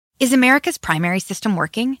Is America's primary system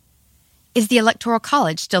working? Is the Electoral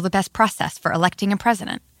College still the best process for electing a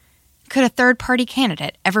president? Could a third-party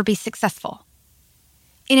candidate ever be successful?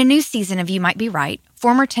 In a new season of You Might Be Right,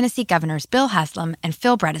 former Tennessee governors Bill Haslam and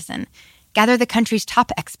Phil Bredesen gather the country's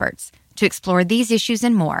top experts to explore these issues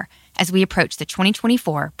and more as we approach the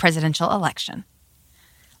 2024 presidential election.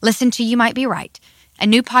 Listen to You Might Be Right, a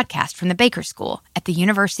new podcast from the Baker School at the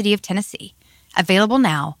University of Tennessee, available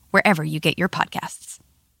now wherever you get your podcasts.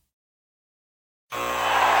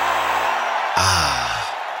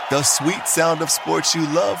 Ah, the sweet sound of sports you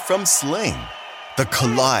love from Sling. The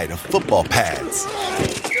collide of football pads.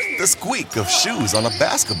 The squeak of shoes on a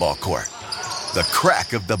basketball court. The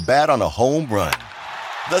crack of the bat on a home run.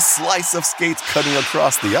 The slice of skates cutting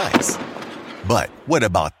across the ice. But what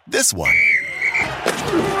about this one?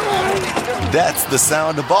 That's the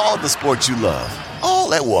sound of all the sports you love,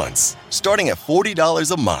 all at once. Starting at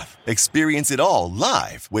 $40 a month. Experience it all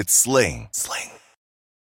live with Sling.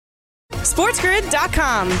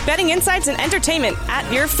 SportsGrid.com. Betting insights and entertainment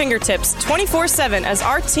at your fingertips 24/7 as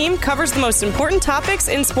our team covers the most important topics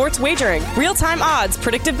in sports wagering. Real-time odds,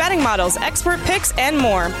 predictive betting models, expert picks, and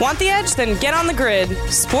more. Want the edge? Then get on the grid.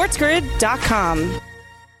 SportsGrid.com.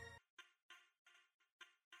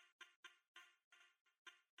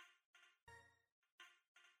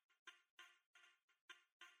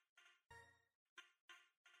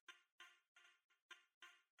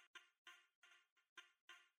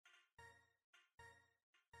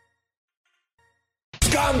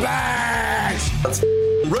 Scumbags!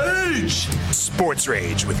 Rage! Sports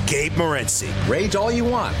Rage with Gabe Morency. Rage all you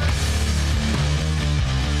want.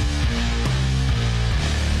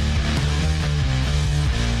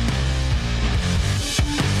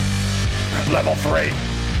 Level 3.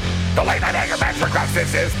 The late night anger match request.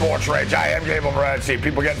 This is Sports Rage. I am Gabe Morency.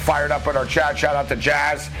 People getting fired up in our chat. Shout out to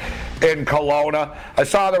Jazz in Kelowna. I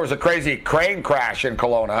saw there was a crazy crane crash in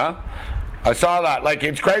Kelowna, huh? I saw that. Like,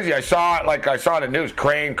 it's crazy. I saw it in the news.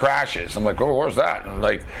 Crane crashes. I'm like, oh, where's that? And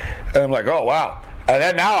I'm like, oh, wow. And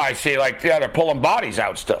then now I see, like, yeah, they're pulling bodies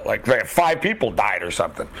out still. Like 5 people died or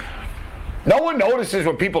something. No one notices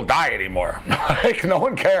when people die anymore. Like, no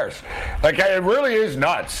one cares. Like, it really is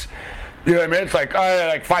nuts. You know what I mean? It's like,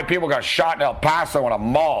 5 people got shot in El Paso in a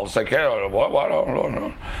mall. It's like, hey, what?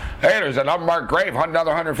 Hey, there's an unmarked grave, another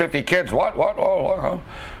 150 kids. What? What?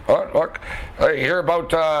 You hear about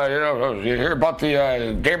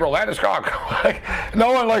the Gabriel Landeskog?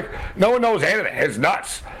 No one knows anything. It's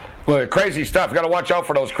nuts. Crazy stuff. Got to watch out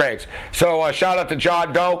for those cranes. So shout out to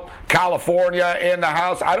John Doe, California, in the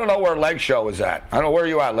house. I don't know where Leg Show is at. I don't know where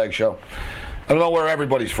you at, Leg Show. I don't know where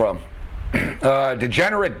everybody's from.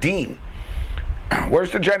 Degenerate Dean.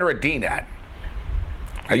 Where's Degenerate Dean at?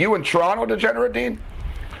 Are you in Toronto, Degenerate Dean?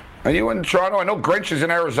 Are you in Toronto? I know Grinch is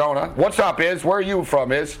in Arizona. What's up, Iz? Where are you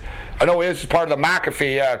from, Iz? I know Iz is part of the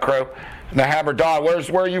McAfee crew and the Hammer Dawn. Where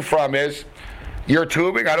are you from, Iz? You're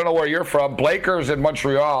tubing? I don't know where you're from. Blaker's in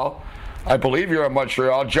Montreal. I believe you're in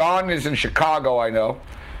Montreal. John is in Chicago, I know.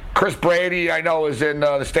 Chris Brady, I know, is in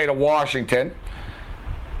the state of Washington.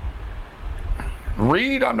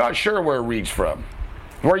 Reed, I'm not sure where Reed's from.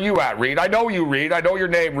 Where you at, Reed? I know you, Reed. I know your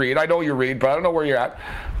name, Reed. I know you, Reed, but I don't know where you're at.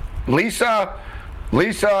 Lisa's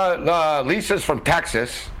from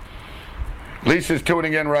Texas. Lisa's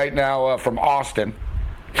tuning in right now from Austin.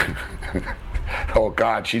 Oh,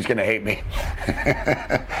 God, she's going to hate me.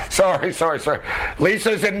 Sorry.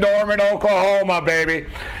 Lisa's in Norman, Oklahoma, baby.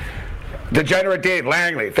 Degenerate Dave,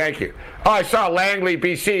 Langley, thank you. Oh, I saw Langley,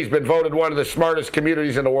 BC has been voted one of the smartest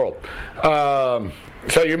communities in the world. So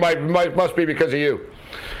you must be because of you.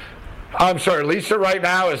 I'm sorry, Lisa right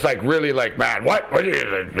now is like really like, man, what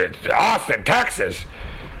is it? Austin, Texas.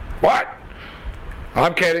 What?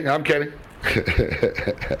 I'm kidding.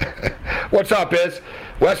 What's up, Iz?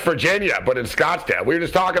 West Virginia, but in Scottsdale. We were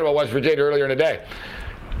just talking about West Virginia earlier in the day.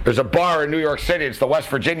 There's a bar in New York City. It's the West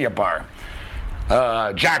Virginia bar.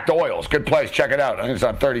 Jack Doyle's. Good place. Check it out. I think it's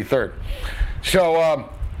on 33rd. So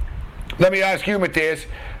let me ask you, Matthias,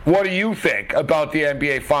 what do you think about the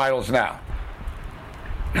NBA Finals now?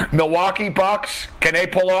 Milwaukee Bucks, can they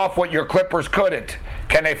pull off what your Clippers couldn't?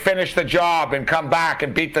 Can they finish the job and come back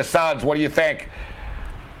and beat the Suns? What do you think?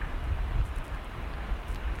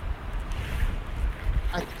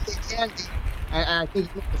 I think they can. And I think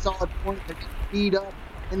you make a solid point. They're getting beat up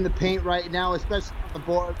in the paint right now, especially on the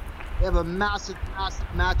board. They have a massive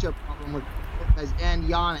matchup problem with Lopez and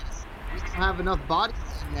Giannis. We don't have enough bodies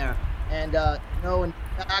in there. And, in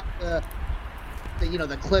fact, the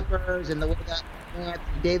Clippers and the way that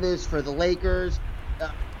Anthony Davis for the Lakers,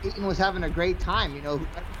 Ayton was having a great time. Everyone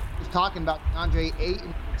was talking about DeAndre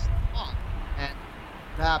Ayton and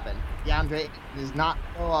what happened. DeAndre is not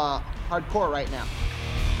so hardcore right now.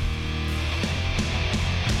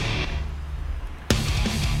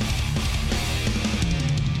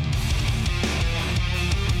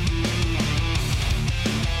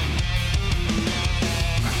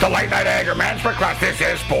 The late night anger management class. This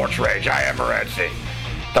is Sports Rage. I am Morency.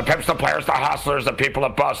 The pimps, the players, the hustlers, the people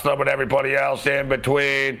that bust them, and everybody else in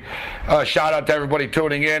between. Shout out to everybody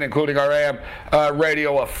tuning in, including our AM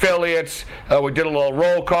radio affiliates. We did a little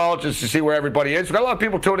roll call just to see where everybody is. We got a lot of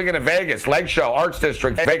people tuning in Vegas, Leg Show, Arts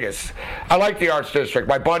District, Vegas. I like the Arts District.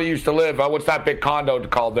 My buddy used to live. What's that big condo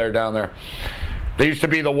called there down there? There used to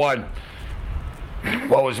be the one.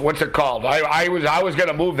 What's it called? I was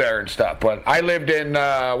gonna move there and stuff, but I lived in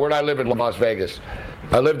where did I live in Las Vegas?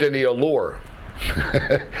 I lived in the Allure.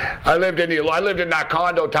 I lived in that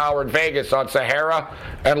condo tower in Vegas on Sahara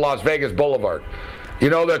and Las Vegas Boulevard. You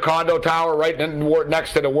know the condo tower right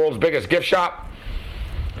next to the world's biggest gift shop?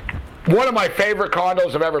 One of my favorite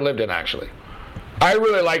condos I've ever lived in, actually. I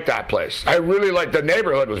really like that place. I really like the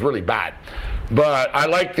neighborhood was really bad. But I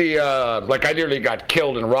like I nearly got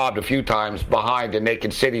killed and robbed a few times behind the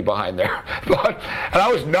Naked City behind there. And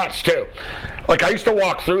I was nuts too. Like I used to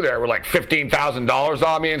walk through there with like $15,000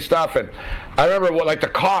 on me and stuff. And I remember the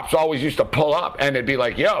cops always used to pull up and they'd be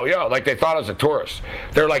like, yo, like they thought I was a tourist.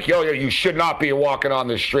 They're like, yo, you should not be walking on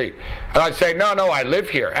this street. And I'd say, no, I live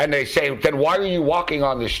here. And they say, then why are you walking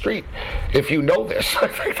on this street if you know this?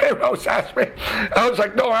 They always ask me. I was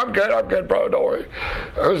like, no, I'm good, bro, don't worry.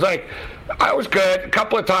 I was good. A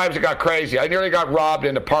couple of times it got crazy. I nearly got robbed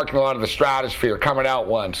in the parking lot of the Stratosphere coming out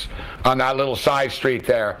once on that little side street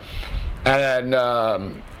there. And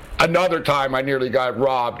then another time I nearly got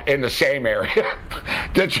robbed in the same area.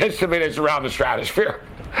 Just a minute around the Stratosphere.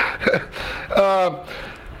 So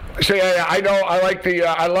yeah, I know. I like the.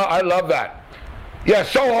 I love that. Yeah,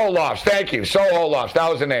 Soho Lofts. Thank you, Soho Lofts. That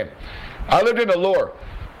was the name. I lived in Allure.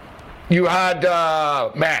 You had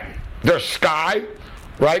there's Sky.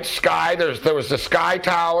 Right, Sky. There was the Sky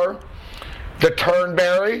Tower, the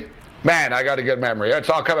Turnberry. Man, I got a good memory.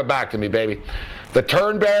 It's all coming back to me, baby. The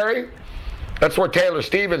Turnberry. That's where Taylor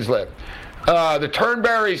Stevens lived. The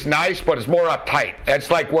Turnberry's nice, but it's more uptight.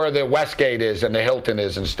 It's like where the Westgate is and the Hilton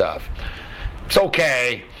is and stuff. It's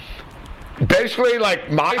okay. Basically,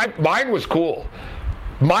 like mine was cool.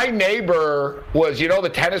 My neighbor was,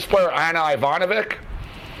 the tennis player Anna Ivanovic.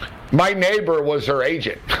 My neighbor was her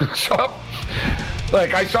agent. So.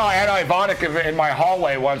 Like, I saw Anna Ivanovic in my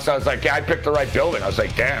hallway once. I was like, yeah, I picked the right building. I was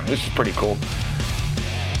like, damn, this is pretty cool.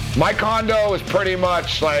 My condo is pretty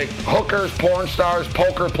much like hookers, porn stars,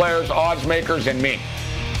 poker players, odds makers, and me.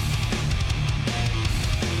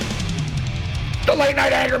 The late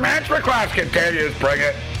night anger management class continues. Bring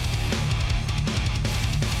it.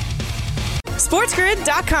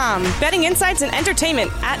 SportsGrid.com. Betting insights and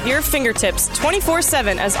entertainment at your fingertips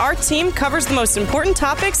 24/7 as our team covers the most important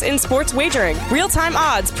topics in sports wagering. Real-time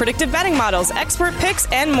odds, predictive betting models, expert picks,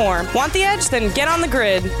 and more. Want the edge? Then get on the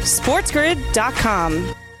grid.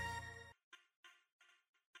 SportsGrid.com.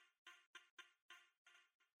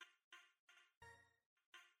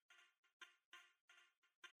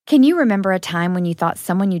 Can you remember a time when you thought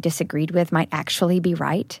someone you disagreed with might actually be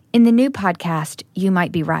right? In the new podcast, You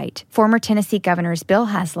Might Be Right, former Tennessee governors Bill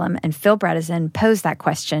Haslam and Phil Bredesen pose that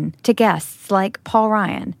question to guests like Paul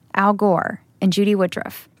Ryan, Al Gore, and Judy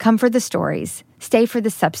Woodruff. Come for the stories, stay for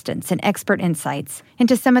the substance and expert insights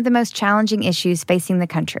into some of the most challenging issues facing the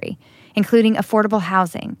country, including affordable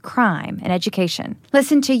housing, crime, and education.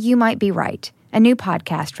 Listen to You Might Be Right, a new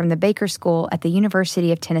podcast from the Baker School at the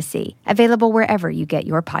University of Tennessee, available wherever you get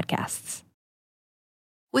your podcasts.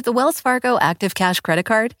 With the Wells Fargo Active Cash Credit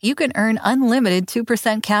Card, you can earn unlimited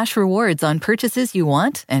 2% cash rewards on purchases you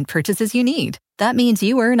want and purchases you need. That means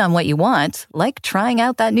you earn on what you want, like trying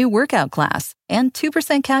out that new workout class, and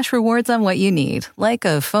 2% cash rewards on what you need, like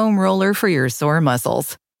a foam roller for your sore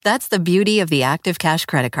muscles. That's the beauty of the Active Cash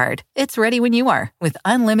Credit Card. It's ready when you are, with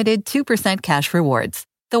unlimited 2% cash rewards.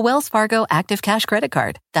 The Wells Fargo Active Cash Credit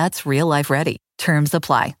Card. That's real life ready. Terms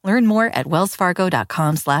apply. Learn more at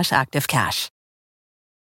wellsfargo.com/activecash.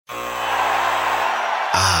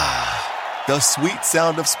 Ah, the sweet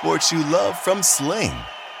sound of sports you love from Sling.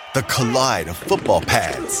 The collide of football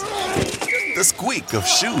pads. The squeak of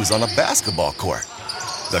shoes on a basketball court.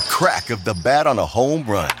 The crack of the bat on a home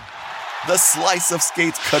run. The slice of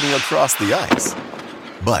skates cutting across the ice.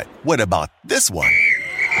 But what about this one?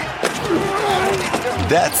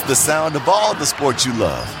 That's the sound of all the sports you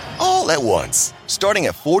love, all at once. Starting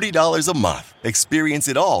at $40 a month. Experience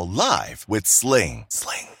it all live with Sling.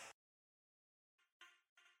 Sling.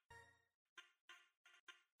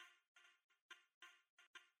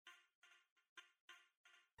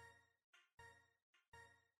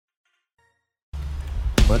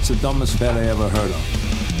 What's the dumbest bet I ever heard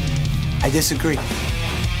of? I disagree.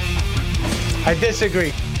 I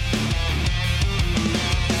disagree.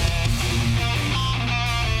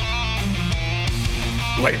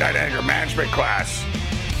 Late night anger management class.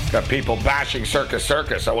 Got people bashing Circus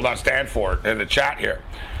Circus. I will not stand for it in the chat here.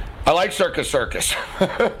 I like Circus Circus.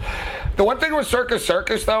 The one thing with Circus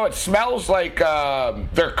Circus, though, it smells like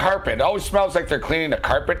their carpet. It always smells like they're cleaning the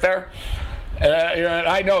carpet there.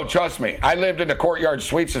 I know, trust me. I lived in the courtyard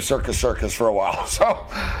suites of Circus Circus for a while, so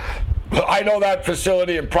I know that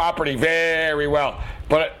facility and property very well.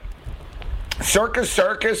 But Circus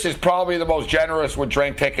Circus is probably the most generous with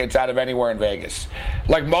drink tickets out of anywhere in Vegas.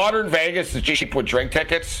 Like, modern Vegas is cheap with drink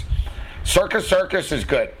tickets. Circus Circus is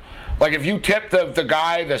good. Like, if you tip the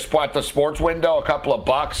guy at the sports window a couple of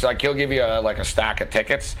bucks, like, he'll give you a stack of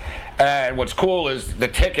tickets. And what's cool is the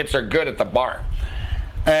tickets are good at the bar.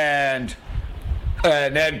 And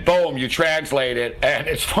then, boom, you translate it. And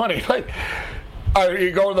it's funny, like,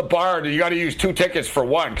 you go to the bar and you got to use 2 tickets for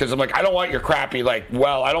one, because I'm like, I don't want your crappy, I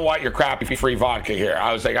don't want your crappy free vodka here.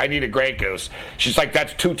 I was like, I need a Grey Goose. She's like,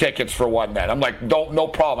 that's 2 tickets for one then. I'm like, no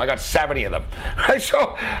problem. I got 70 of them.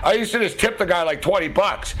 So I used to just tip the guy like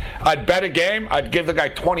 $20. I'd bet a game. I'd give the guy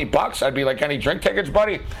 $20. I'd be like, any drink tickets,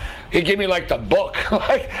 buddy? He'd give me like the book.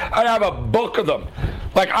 Like, I'd have a book of them.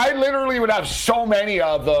 Like, I literally would have so many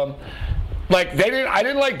of them. Like, I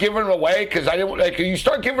didn't like giving them away, because I didn't, like, you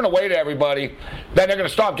start giving away to everybody, then they're going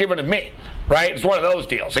to stop giving to me, right? It's one of those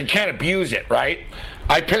deals. You can't abuse it, right?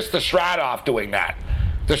 I pissed the Strat off doing that.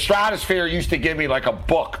 The Stratosphere used to give me like a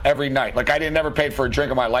book every night. Like, I didn't never pay for a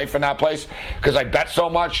drink in my life in that place, because I bet so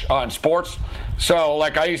much on sports. So,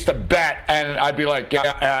 like, I used to bet, and I'd be like,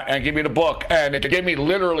 and give me the book. And it gave me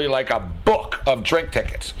literally like a book of drink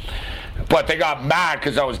tickets. But they got mad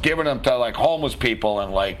because I was giving them to, like, homeless people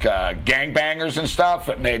and, like, gangbangers and stuff,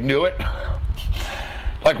 and they knew it.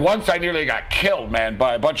 Like, once I nearly got killed, man,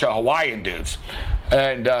 by a bunch of Hawaiian dudes.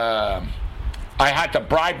 And I had to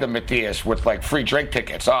bribe them, Matthias, with, like, free drink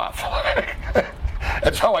tickets off.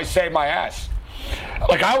 That's how I saved my ass.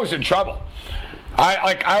 Like, I was in trouble.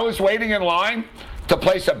 I was waiting in line to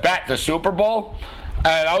place a bet, the Super Bowl.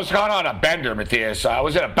 And I was kind of on a bender, Matthias. I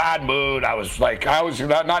was in a bad mood. I was not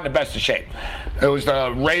in the best of shape. It was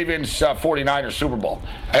the Ravens 49ers Super Bowl.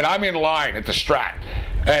 And I'm in line at the Strat.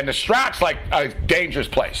 And the Strat's like a dangerous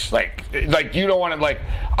place. Like you don't want to, like,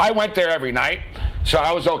 I went there every night, so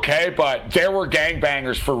I was okay, but there were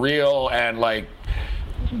gangbangers for real, and, like,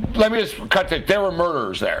 let me just there were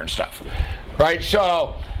murderers there and stuff. Right?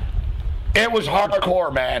 So it was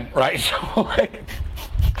hardcore, man, right? So,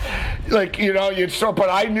 like, you know, but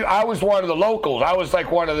I knew I was one of the locals. I was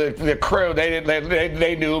like one of the crew.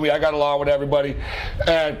 They knew me. I got along with everybody.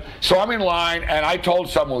 And so I'm in line, and I told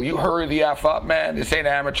someone, "Will you hurry the F up, man? This ain't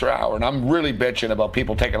amateur hour." And I'm really bitching about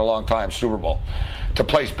people taking a long time Super Bowl to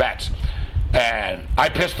place bets. And I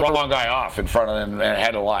pissed the wrong guy off in front of them and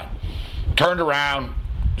head of the line. Turned around.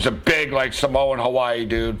 There's a big, like, Samoan Hawaiian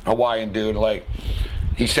dude. Like,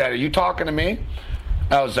 he said, "Are you talking to me?"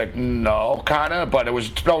 I was like, no, kind of, but it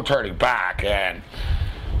was no turning back. And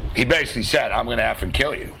he basically said, "I'm going to effing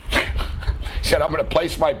kill you." He said, "I'm going to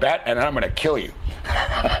place my bet, and I'm going to kill you."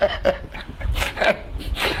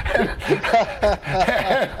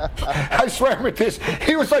 I swear with this,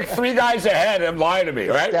 he was like 3 guys ahead and lying to me,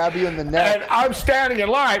 right? Stab you in the neck. And I'm standing in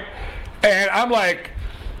line, and I'm like,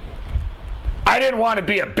 I didn't want to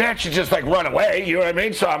be a bitch and just, like, run away, you know what I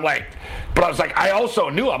mean? So I'm like, but I was like, I also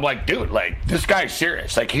knew, I'm like, dude, like, this guy's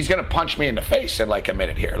serious. Like, he's going to punch me in the face in, like, a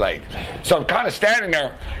minute here. Like, so I'm kind of standing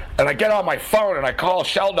there, and I get on my phone, and I call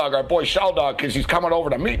Shell Dog, our boy Shell Dog, because he's coming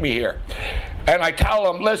over to meet me here. And I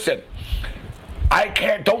tell him, "Listen,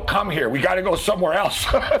 don't come here. We got to go somewhere else."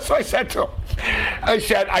 So I said to him,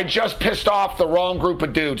 I just pissed off the wrong group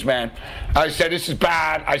of dudes, man. I said, "This is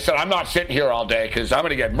bad." I said, "I'm not sitting here all day because I'm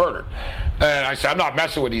going to get murdered." And I said, "I'm not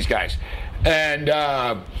messing with these guys." And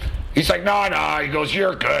he's like, no. He goes,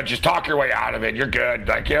 "You're good. Just talk your way out of it. You're good."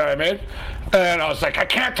 Like, you know what I mean? And I was like, I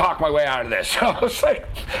can't talk my way out of this. So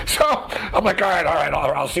I'm like, all right,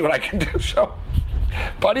 I'll see what I can do. So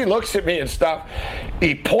Buddy looks at me and stuff.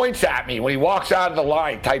 He points at me when he walks out of the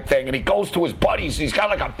line type thing, and he goes to his buddies. He's got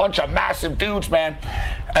like a bunch of massive dudes, man,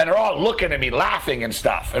 and they're all looking at me laughing and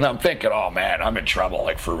stuff. And I'm thinking, oh, man, I'm in trouble,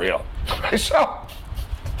 like, for real. So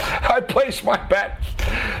I place my bet.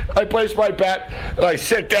 And I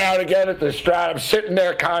sit down again at the Strat. I'm sitting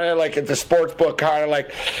there kind of like at the sports book, kind of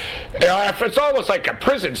like, you know, it's almost like a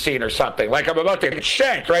prison scene or something. Like I'm about to get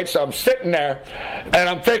shanked, right? So I'm sitting there and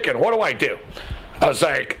I'm thinking, what do I do? I was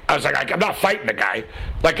like, I'm not fighting the guy.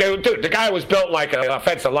 Like, dude, the guy was built like an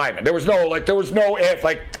offensive lineman. There was no if.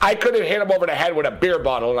 Like, I could have hit him over the head with a beer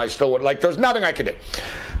bottle, and I still would. Like, there's nothing I could do.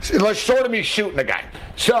 It was short of me shooting the guy.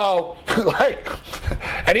 So, like,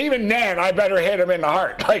 and even then, I better hit him in the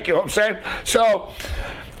heart. Like, you know what I'm saying? So,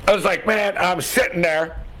 I was like, man, I'm sitting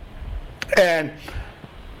there, and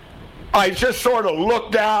I just sort of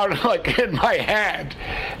looked down, like, in my hand,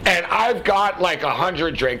 and I've got, like,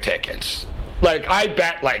 100 drink tickets. Like, I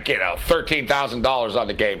bet, like, $13,000 on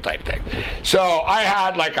the game type thing. So I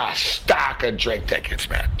had, like, a stack of drink tickets,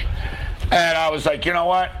 man. And I was like, you know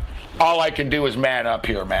what? All I can do is man up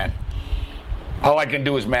here, man. All I can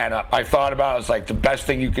do is man up. I thought about it. I was like, the best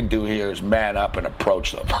thing you can do here is man up and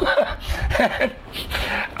approach them. I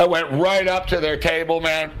went right up to their table,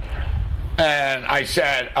 man. And I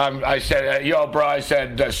said, yo, bro, I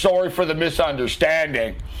said, sorry for the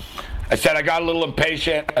misunderstanding. I said, I got a little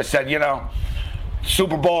impatient. I said,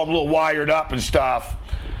 Super Bowl, I'm a little wired up and stuff.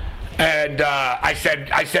 And I said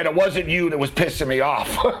it wasn't you that was pissing me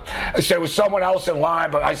off. I said it was someone else in line,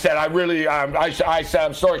 but I said, I said,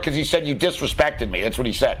 I'm sorry, because he said you disrespected me. That's what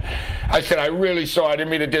he said. I said, I really sorry. I didn't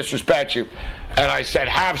mean to disrespect you. And I said,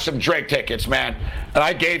 have some drink tickets, man. And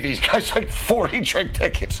I gave these guys like 40 drink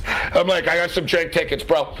tickets. I'm like, I got some drink tickets,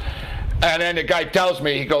 bro. And then the guy tells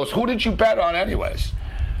me, he goes, who did you bet on anyways?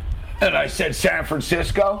 And I said, San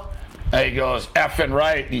Francisco. And he goes, effing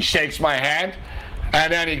right. And he shakes my hand.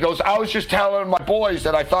 And then he goes, I was just telling my boys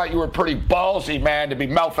that I thought you were pretty ballsy, man, to be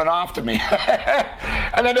mouthing off to me.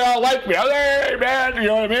 And then they all like me. I was like, hey, man, you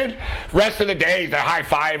know what I mean? Rest of the day, they're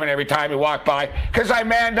high-fiving every time he walked by. Because I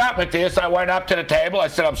manned up at this. I went up to the table. I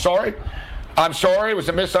said, I'm sorry. It was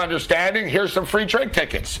a misunderstanding. Here's some free drink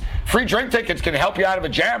tickets. Free drink tickets can help you out of a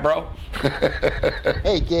jam, bro.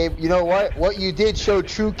 Hey, Gabe, you know what? What you did showed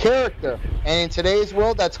true character. And in today's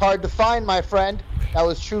world, that's hard to find, my friend. That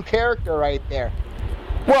was true character right there.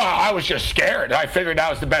 Well, I was just scared. I figured that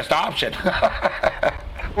was the best option.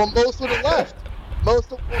 Well, most would have left.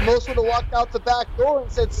 Most would have walked out the back door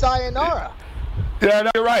and said sayonara. Yeah,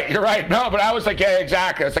 no, you're right. No, but I was like, yeah,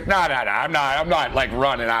 exactly. I was like, no, I'm not like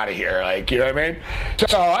running out of here. Like, you know what I mean?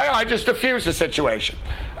 So I just diffused the situation.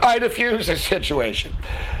 And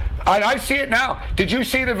I see it now. Did you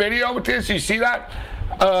see the video with this? You see that?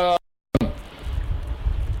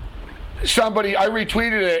 Somebody, I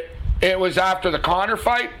retweeted it. It was after the Conor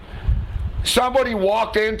fight. Somebody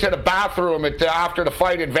walked into the bathroom after the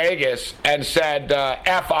fight in Vegas and said,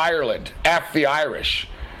 F Ireland, F the Irish.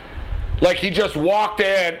 Like, he just walked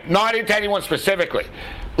in, not into anyone specifically.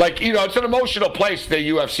 Like, it's an emotional place, the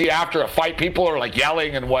UFC. After a fight, people are, like,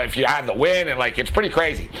 yelling and what if you had the win, and, like, it's pretty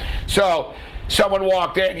crazy. So someone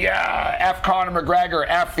walked in, yeah, F Conor McGregor,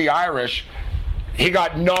 F the Irish. He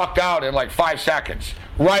got knocked out in, like, 5 seconds.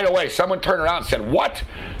 Right away, someone turned around and said, what?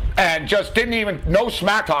 And just didn't even, no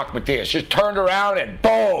smack talk, Matthias. Just turned around and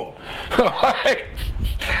boom.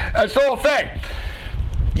 That's the whole thing.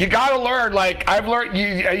 You got to learn, like, I've learned,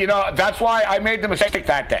 that's why I made the mistake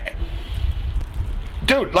that day.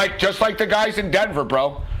 Dude, like, just like the guys in Denver,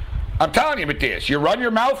 bro. I'm telling you, Matthias, you run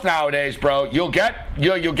your mouth nowadays, bro, you'll get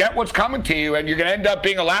what's coming to you, and you're going to end up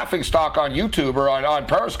being a laughingstock on YouTube or on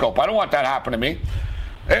Periscope. I don't want that to happen to me.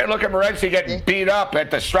 Hey, look at Morency getting beat up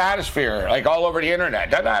at the Stratosphere, like, all over the internet.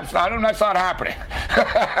 That's not happening.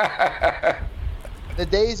 The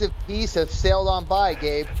days of peace have sailed on by,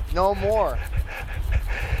 Gabe. No more.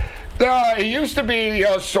 No, it used to be,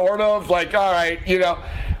 sort of like, all right,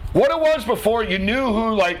 what it was before, you knew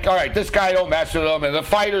who, like, all right, this guy don't mess with him, and the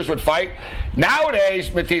fighters would fight.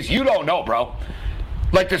 Nowadays, Matisse, you don't know, bro.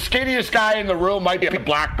 Like, the skinniest guy in the room might be a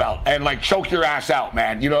black belt and, like, choke your ass out,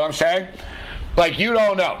 man. You know what I'm saying? Like, you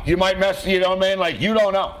don't know. You might mess, you know what I mean? Like, you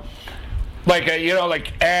don't know. Like,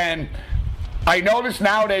 and I notice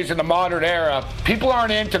nowadays in the modern era, people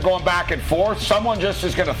aren't into going back and forth. Someone just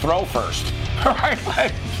is going to throw first. All right?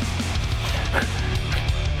 Like,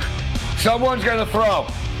 someone's going to throw.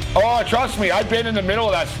 Oh, trust me, I've been in the middle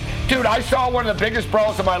of that. Dude, I saw one of the biggest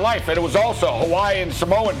brawls of my life, and it was also Hawaiian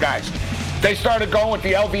Samoan guys. They started going with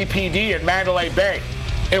the LVPD in Mandalay Bay.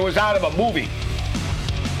 It was out of a movie.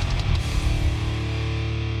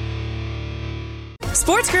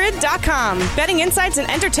 SportsGrid.com. Betting insights and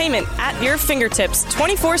entertainment at your fingertips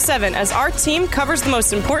 24/7 as our team covers the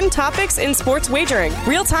most important topics in sports wagering.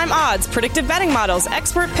 Real-time odds, predictive betting models,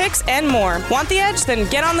 expert picks, and more. Want the edge? Then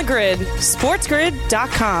get on the grid.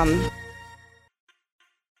 SportsGrid.com.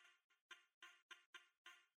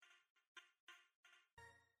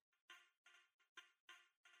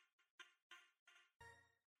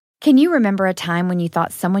 Can you remember a time when you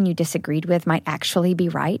thought someone you disagreed with might actually be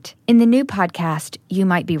right? In the new podcast, You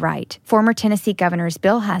Might Be Right, former Tennessee Governors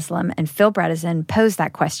Bill Haslam and Phil Bredesen pose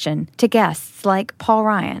that question to guests like Paul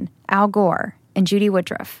Ryan, Al Gore, and Judy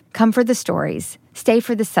Woodruff. Come for the stories, stay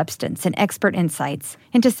for the substance and expert insights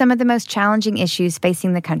into some of the most challenging issues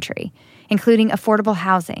facing the country, including affordable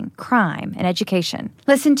housing, crime, and education.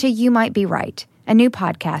 Listen to You Might Be Right, a new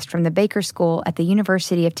podcast from the Baker School at the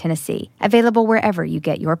University of Tennessee, available wherever you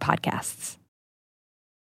get your podcasts.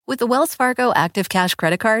 With the Wells Fargo Active Cash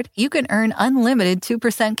Credit Card, you can earn unlimited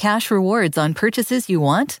 2% cash rewards on purchases you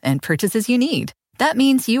want and purchases you need. That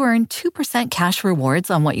means you earn 2% cash rewards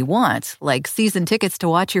on what you want, like season tickets to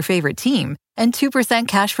watch your favorite team, and 2%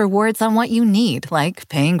 cash rewards on what you need, like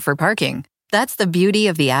paying for parking. That's the beauty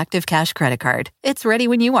of the Active Cash Credit Card. It's ready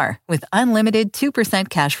when you are, with unlimited 2%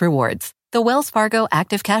 cash rewards. The Wells Fargo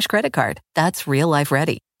Active Cash Credit Card. That's real life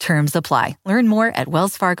ready. Terms apply. Learn more at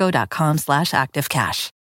wellsfargo.com/activecash.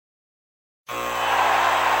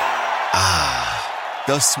 Ah,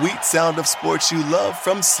 the sweet sound of sports you love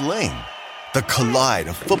from Sling. The collide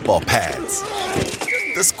of football pads.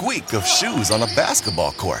 The squeak of shoes on a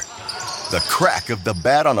basketball court. The crack of the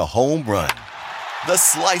bat on a home run. The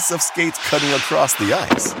slice of skates cutting across the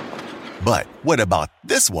ice. But what about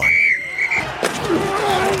this one?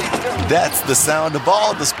 That's the sound of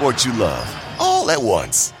all the sports you love, all at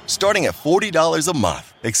once. Starting at $40 a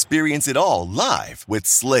month. Experience it all live with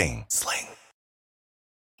Sling. Sling.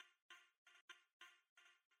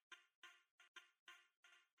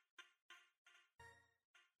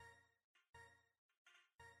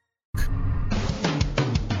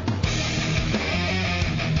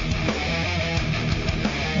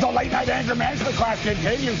 The late night anger management class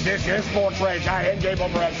continues. This is Sports Rage. I am Gabe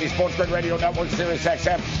Morency, Sports Grid Radio Network, Sirius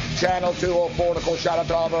XM, Channel 204. Of course, shout out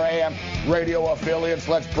to all of our AM radio affiliates.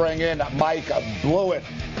 Let's bring in Mike Blewitt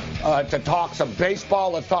to talk some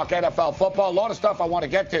baseball. Let's talk NFL football. A lot of stuff I want to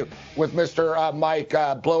get to with Mr. Mike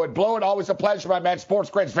Blewitt. Blewitt, always a pleasure, my man. Sports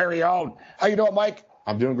Grid's very own. How you doing, Mike?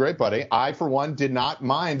 I'm doing great, buddy. I, for one, did not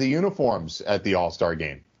mind the uniforms at the All-Star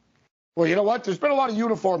game. Well, you know what? There's been a lot of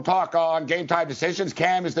uniform talk on Game Time Decisions.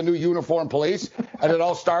 Cam is the new uniform police, and it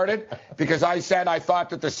all started because I said I thought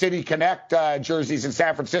that the City Connect jerseys in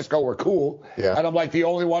San Francisco were cool, and I'm like the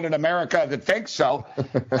only one in America that thinks so.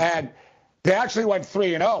 And they actually went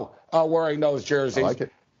 3-0 wearing those jerseys. I like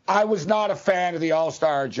it. I was not a fan of the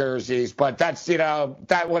All-Star jerseys, but that's,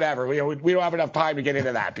 that whatever. We don't have enough time to get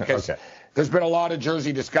into that because there's been a lot of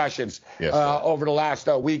jersey discussions over the last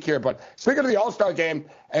week here. But speaking of the All-Star game,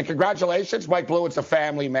 and congratulations, Mike Blewitt's a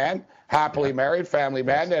family man, happily married family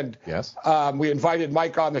man. And we invited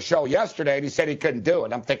Mike on the show yesterday, and he said he couldn't do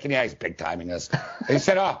it. I'm thinking, he's big timing this. And he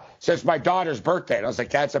said, it's my daughter's birthday. And I was like,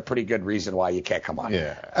 that's a pretty good reason why you can't come on.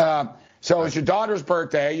 So it's your daughter's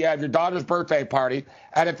birthday. You have your daughter's birthday party.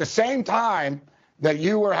 And at the same time that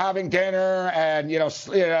you were having dinner and,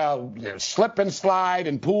 slip and slide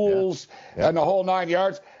and pools and the whole 9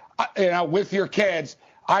 yards, with your kids,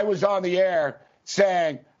 I was on the air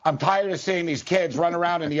saying, I'm tired of seeing these kids run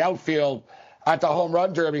around in the outfield at the home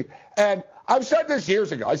run derby. And I've said this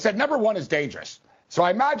years ago. I said, number one is dangerous. So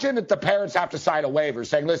I imagine that the parents have to sign a waiver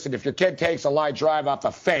saying, listen, if your kid takes a line drive off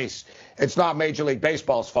the face, it's not Major League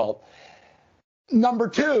Baseball's fault. Number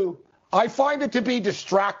two, I find it to be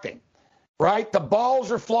distracting, right? The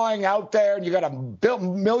balls are flying out there, and you got a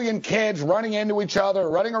million kids running into each other,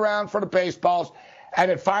 running around for the baseballs,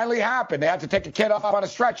 and it finally happened. They had to take a kid off on a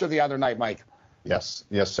stretcher the other night, Mike. Yes,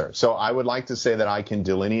 sir. So I would like to say that I can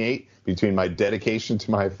delineate between my dedication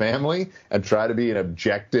to my family and try to be an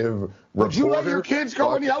objective reporter. Would you let your kids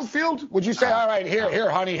go in the outfield? Would you say, all right, here,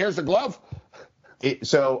 honey, here's the glove?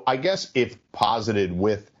 So I guess if posited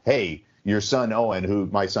with, hey, your son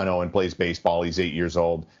Owen, my son Owen plays baseball. He's 8 years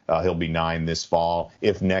old. He'll be 9 this fall.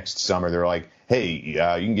 If next summer they're like, hey, you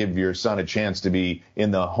can give your son a chance to be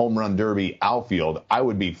in the home run derby outfield, I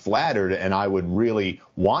would be flattered and I would really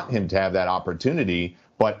want him to have that opportunity.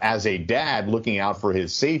 But as a dad looking out for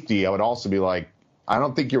his safety, I would also be like, I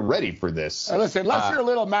don't think you're ready for this. Listen, unless you're a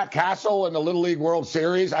little Matt Castle in the Little League World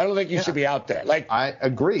Series, I don't think you should be out there. I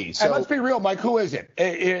agree. And let's be real, Mike, who is it?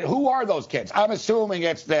 Who are those kids? I'm assuming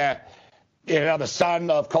it's the son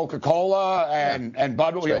of Coca-Cola and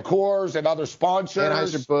Budweiser, Coors, and other sponsors.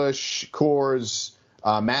 Anheuser-Busch, Coors,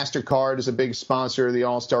 MasterCard is a big sponsor of the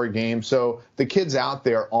All-Star Game. So the kids out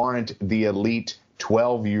there aren't the elite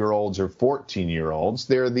 12-year-olds or 14-year-olds.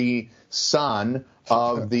 They're the son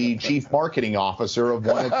of the chief marketing officer of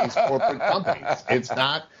one of these corporate companies. It's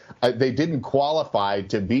not they didn't qualify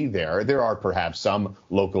to be there. There are perhaps some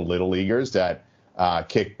local little leaguers that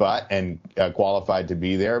kick butt and qualified to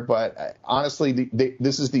be there. But honestly,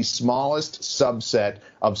 this is the smallest subset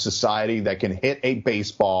of society that can hit a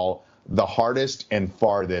baseball the hardest and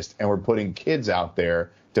farthest, and we're putting kids out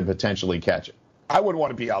there to potentially catch it. I wouldn't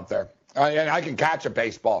want to be out there. And I can catch a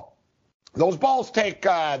baseball. Those balls take,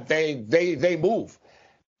 they move.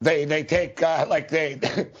 They take,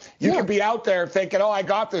 you can be out there thinking, oh, I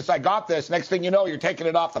got this. Next thing you know, you're taking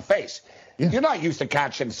it off the face. Yeah. You're not used to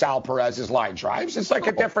catching Sal Perez's line drives. It's like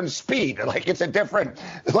a different speed. Like it's a different,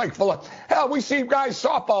 hell, we see guys,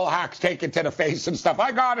 softball hacks take it to the face and stuff.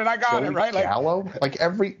 I got it, right? Gallo?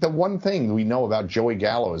 The one thing we know about Joey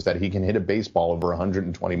Gallo is that he can hit a baseball over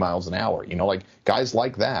 120 miles an hour. Guys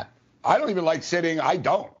like that. I don't even like sitting. I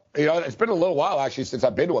don't. It's been a little while, actually, since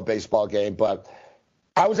I've been to a baseball game, but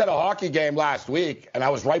I was at a hockey game last week, and I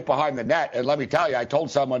was right behind the net. And let me tell you, I told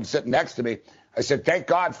someone sitting next to me, I said, thank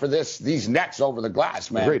God for these nets over the glass,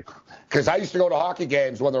 man. Because I used to go to hockey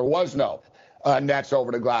games when there was no nets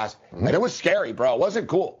over the glass. Mm-hmm. And it was scary, bro. It wasn't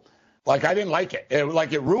cool. I didn't like it.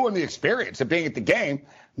 It ruined the experience of being at the game,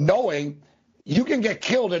 knowing you can get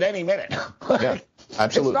killed at any minute. Yeah,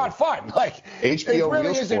 absolutely. It's not fun. HBO it really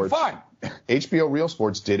Real isn't Sports, fun. HBO Real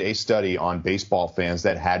Sports did a study on baseball fans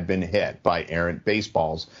that had been hit by errant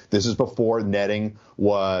baseballs. This is before netting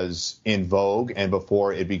was in vogue and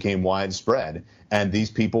before it became widespread. And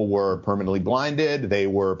these people were permanently blinded. They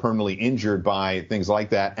were permanently injured by things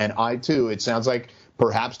like that. And I, too, it sounds like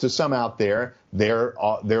perhaps to some out there,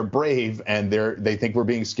 they're brave and they think we're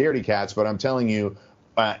being scaredy cats. But I'm telling you,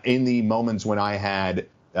 in the moments when I had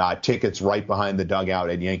tickets right behind the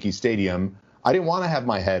dugout at Yankee Stadium, I didn't want to have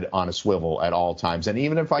my head on a swivel at all times. And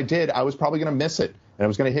even if I did, I was probably going to miss it. And it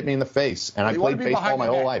was going to hit me in the face. And I played baseball my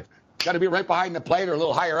whole life. Got to be right behind the plate or a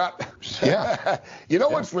little higher up. Yeah.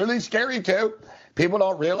 What's really scary, too? People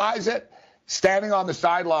don't realize it. Standing on the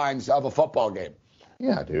sidelines of a football game.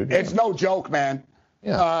 Yeah, dude. It's no joke, man.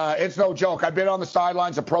 Yeah. It's no joke. I've been on the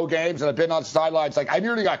sidelines of pro games, and I've been on the sidelines. I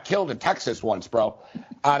nearly got killed in Texas once, bro,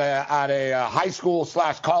 at a high school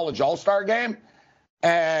 / college all-star game.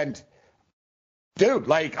 And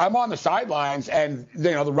dude, I'm on the sidelines, and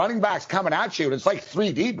the running back's coming at you, and it's like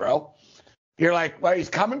 3D, bro. You're like, well, he's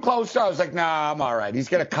coming closer. I was like, nah, I'm all right. He's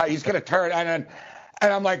gonna cut. He's gonna turn, and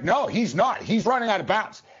I'm like, no, he's not. He's running out of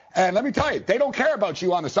bounds. And let me tell you, they don't care about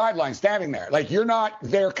you on the sideline standing there. You're not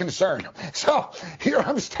their concern. So here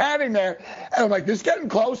I'm standing there, and I'm like, this is getting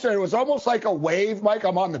closer. It was almost like a wave, Mike.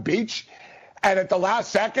 I'm on the beach, and at the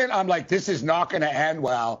last second, I'm like, this is not going to end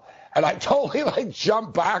well. And I totally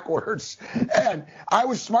jumped backwards. And I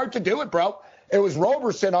was smart to do it, bro. It was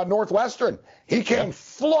Roberson on Northwestern. He came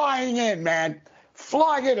flying in, man.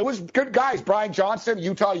 Flying in. It was good guys. Brian Johnson,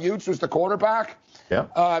 Utah Utes, was the quarterback. Yeah.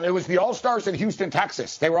 It was the All-Stars in Houston,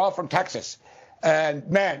 Texas. They were all from Texas. And,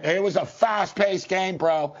 man, it was a fast-paced game,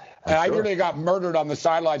 bro. And I nearly got murdered on the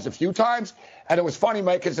sidelines a few times. And it was funny,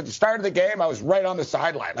 Mike, because at the start of the game, I was right on the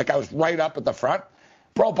sideline. I was right up at the front.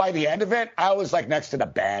 Bro, by the end of it, I was next to the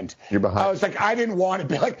band. You're behind. I was I didn't want to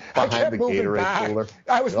be I kept moving back. Cooler.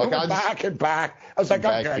 I was moving back and back. I was like,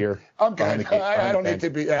 I'm good. Here, I'm good. I don't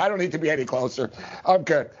need to be any closer. I'm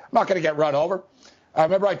good. I'm not going to get run over. I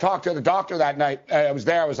remember I talked to the doctor that night. I was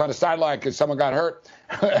there. I was on the sideline because someone got hurt.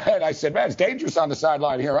 And I said, man, it's dangerous on the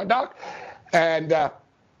sideline here, huh, Doc? And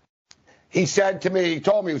he said to me, he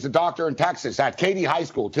told me he was a doctor in Texas at Katy High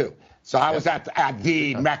School, too. So I was at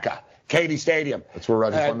the Mecca. Katy Stadium. That's where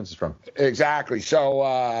Roger Clemens is from. Exactly.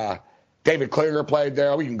 So David Klinger played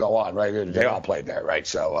there. We can go on, right? They all played there, right?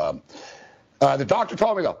 So the doctor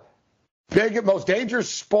told me, though, most dangerous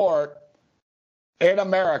sport in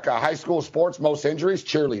America, high school sports, most injuries,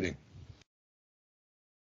 cheerleading.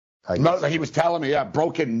 He was telling me,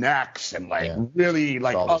 broken necks and really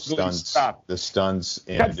ugly stuff. The stunts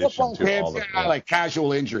in addition to all the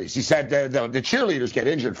casual injuries. He said the cheerleaders get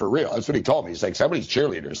injured for real. That's what he told me. He's like, some of these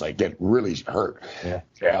cheerleaders get really hurt. Yeah.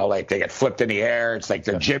 They get flipped in the air. It's like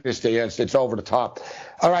they're gymnasts. It's over the top.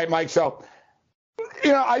 All right, Mike. So,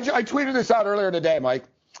 I tweeted this out earlier today, Mike.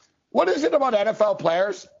 What is it about NFL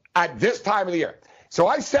players at this time of the year? So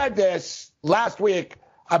I said this last week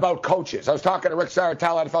about coaches. I was talking to Rick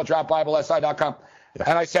Saratel, NFL Draft Bible, SI.com. Yeah.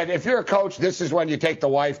 And I said, if you're a coach, this is when you take the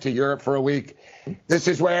wife to Europe for a week. This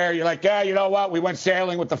is where you're like, yeah, you know what? We went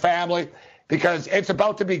sailing with the family because it's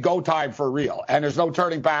about to be go time for real. And there's no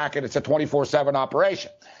turning back, and it's a 24/7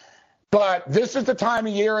 operation. But this is the time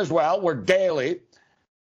of year as well where daily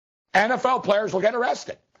NFL players will get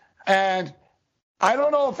arrested. And I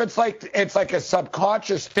don't know if it's like a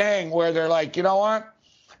subconscious thing where they're like, you know what?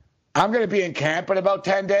 I'm going to be in camp in about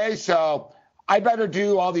 10 days, so I better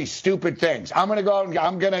do all these stupid things. I'm going to go and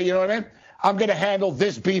I'm going to, you know what I mean? I'm going to handle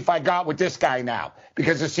this beef I got with this guy now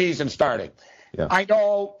because the season's starting. Yeah. I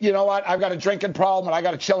know, you know what, I've got a drinking problem and I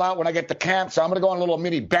got to chill out when I get to camp, so I'm going to go on a little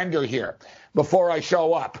mini bender here before I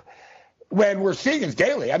show up. When we're seeing it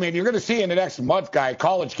daily, I mean, you're going to see in the next month,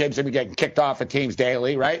 college kids going to be getting kicked off of teams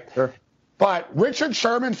daily, right? Sure. But Richard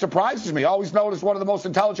Sherman surprises me. Always known as one of the most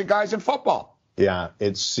intelligent guys in football. Yeah,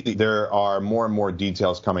 there are more and more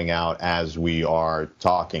details coming out as we are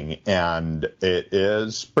talking, and it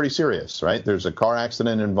is pretty serious, right? There's a car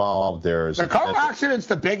accident involved. The car accident's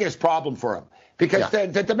the biggest problem for him because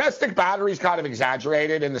the domestic battery's kind of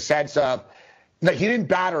exaggerated in the sense of that he didn't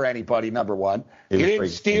batter anybody, number one. He didn't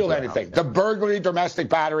steal anything. The burglary, domestic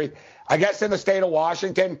battery, I guess in the state of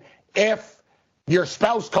Washington, if your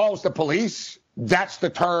spouse calls the police, that's the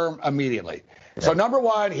term immediately. Yeah. So number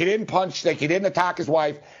one, he didn't punch, he didn't attack his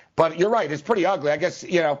wife, but you're right, it's pretty ugly. I guess,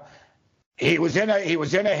 you know, he was in a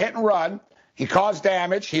hit and run. He caused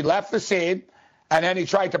damage. He left the scene, and then he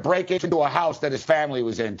tried to break into a house that his family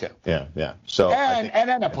was into. Yeah. So and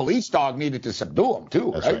then a police dog needed to subdue him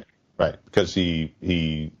too, right? Right, because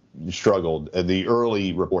he struggled. The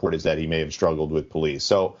early report is that he may have struggled with police.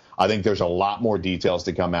 So I think there's a lot more details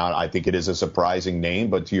to come out. I think it is a surprising name,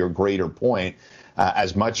 but to your greater point,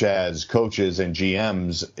 as much as coaches and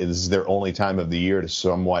GMs, this is their only time of the year to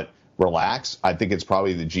somewhat relax, I think it's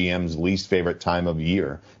probably the GM's least favorite time of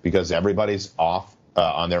year because everybody's off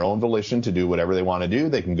on their own volition to do whatever they want to do.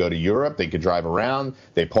 They can go to Europe. They could drive around.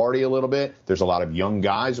 They party a little bit. There's a lot of young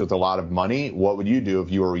guys with a lot of money. What would you do if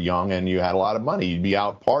you were young and you had a lot of money? You'd be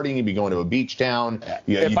out partying. You'd be going to a beach town.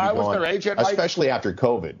 If I was their agent, especially after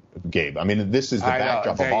COVID, Gabe. I mean, this is the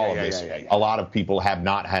backdrop of all of this. A lot of people have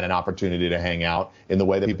not had an opportunity to hang out in the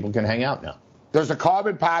way that people can hang out now. There's a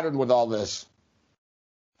common pattern with all this.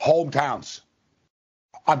 Hometowns.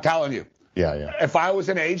 I'm telling you. Yeah. If I was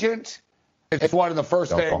an agent, it's one of the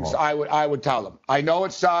first things I would tell them. I know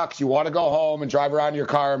it sucks. You want to go home and drive around in your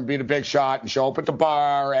car and be the big shot and show up at the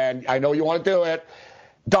bar, and I know you want to do it.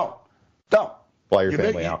 Don't. Fly your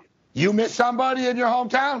family out. You miss somebody in your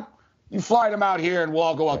hometown, you fly them out here, and we'll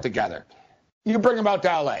all go out together. You can bring them out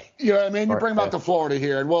to L.A. You know what I mean? You bring them out to Florida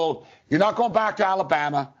here, and you're not going back to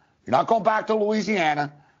Alabama. You're not going back to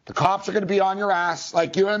Louisiana. The cops are going to be on your ass.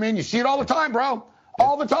 Like, you know what I mean? You see it all the time, bro.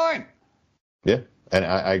 All the time. Yeah. And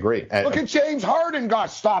I agree. Look at James Harden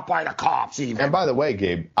got stopped by the cops even. And by the way,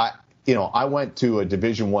 Gabe, I went to a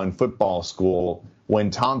Division I football school when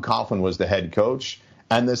Tom Coughlin was the head coach,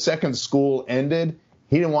 and the second school ended,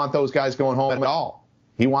 he didn't want those guys going home at all.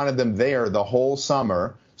 He wanted them there the whole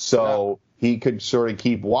summer so he could sort of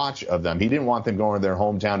keep watch of them. He didn't want them going to their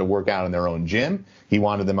hometown to work out in their own gym. He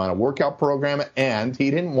wanted them on a workout program, and he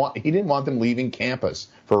didn't want them leaving campus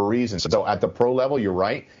for a reason. So at the pro level, you're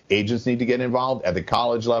right. Agents need to get involved. At the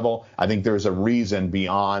college level, I think there's a reason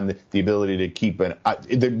beyond the ability to keep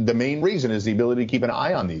the main reason is the ability to keep an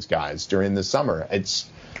eye on these guys during the summer. It's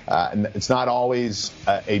not always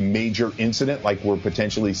a major incident like we're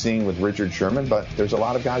potentially seeing with Richard Sherman, but there's a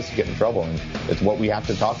lot of guys that get in trouble, and it's what we have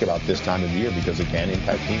to talk about this time of year because it can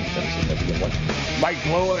impact teams in a significant way. Mike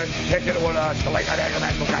Blewitt kicking it with us. The late night anger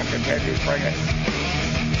match will continue. Bring it.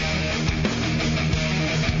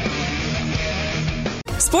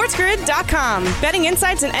 SportsGrid.com. Betting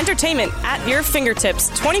insights and entertainment at your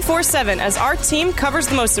fingertips 24/7 as our team covers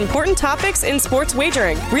the most important topics in sports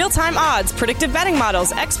wagering. Real-time odds, predictive betting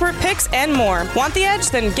models, expert picks, and more. Want the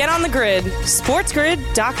edge? Then get on the grid.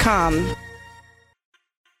 SportsGrid.com.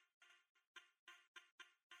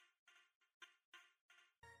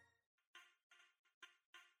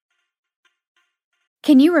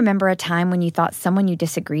 Can you remember a time when you thought someone you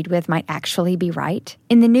disagreed with might actually be right?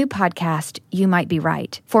 In the new podcast, You Might Be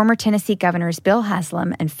Right, former Tennessee Governors Bill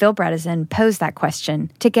Haslam and Phil Bredesen pose that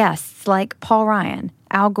question to guests like Paul Ryan,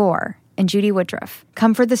 Al Gore, and Judy Woodruff.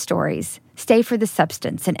 Come for the stories, stay for the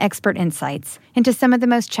substance and expert insights into some of the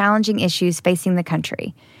most challenging issues facing the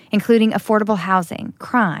country, including affordable housing,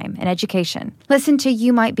 crime, and education. Listen to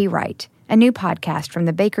You Might Be Right, a new podcast from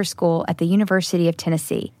the Baker School at the University of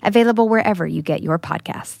Tennessee, available wherever you get your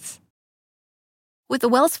podcasts. With the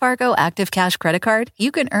Wells Fargo Active Cash Credit Card,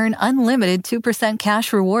 you can earn unlimited 2%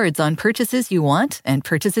 cash rewards on purchases you want and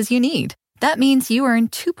purchases you need. That means you earn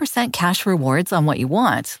 2% cash rewards on what you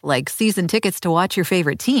want, like season tickets to watch your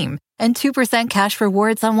favorite team, and 2% cash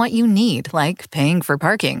rewards on what you need, like paying for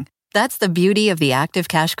parking. That's the beauty of the Active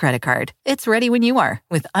Cash Credit Card. It's ready when you are,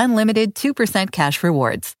 with unlimited 2% cash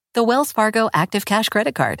rewards. The Wells Fargo Active Cash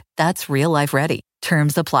Credit Card. That's real life ready.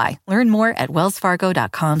 Terms apply. Learn more at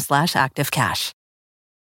wellsfargo.com/activecash.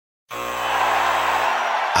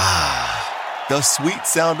 Ah, the sweet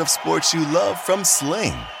sound of sports you love from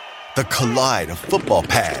Sling. The collide of football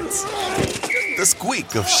pads. The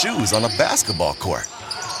squeak of shoes on a basketball court.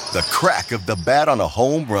 The crack of the bat on a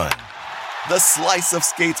home run. The slice of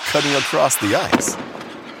skates cutting across the ice.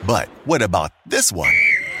 But what about this one?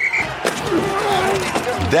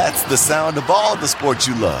 That's the sound of all the sports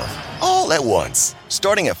you love, all at once.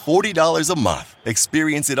 Starting at $40 a month.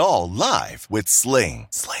 Experience it all live with Sling.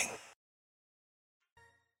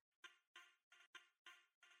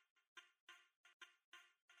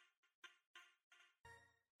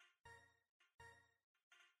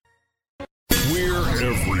 We're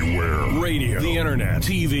everywhere. Radio, the internet,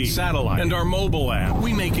 TV, satellite, and our mobile app.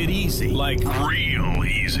 We make it easy, like real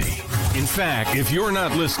easy. In fact, if you're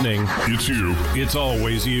not listening, it's you. It's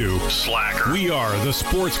always you. Slacker. We are the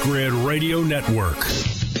Sports Grid Radio Network.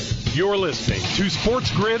 You're listening to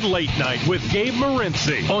Sports Grid Late Night with Gabe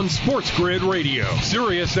Morency on Sports Grid Radio,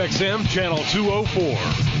 Sirius XM Channel 204.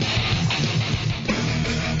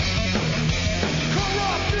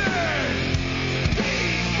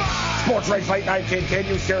 Sports Race Late Night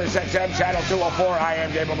continues. Sirius XM Channel 204. I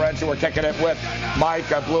am Gabe Morency. We're kicking it with Mike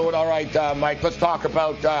Blewitt. All right, Mike. Let's talk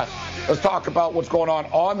about what's going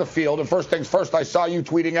on the field. And first things first, I saw you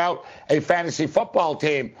tweeting out a fantasy football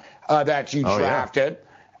team that you drafted,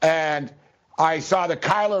 and I saw that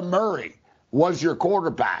Kyler Murray was your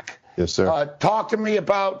quarterback. Yes, sir. Talk to me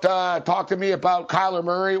about Kyler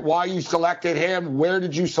Murray. Why you selected him? Where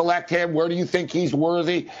did you select him? Where do you think he's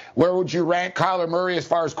worthy? Where would you rank Kyler Murray as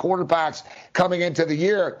far as quarterbacks coming into the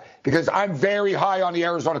year? Because I'm very high on the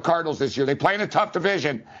Arizona Cardinals this year. They play in a tough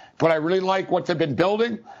division, but I really like what they've been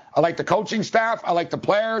building. I like the coaching staff. I like the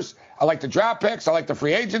players. I like the draft picks. I like the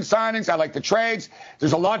free agent signings. I like the trades.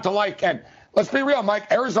 There's a lot to like. And let's be real, Mike.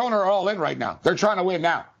 Arizona are all in right now. They're trying to win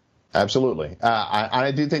now. Absolutely.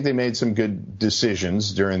 I do think they made some good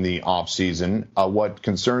decisions during the offseason. What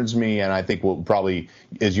concerns me, and I think what probably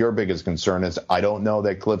is your biggest concern, is I don't know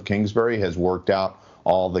that Cliff Kingsbury has worked out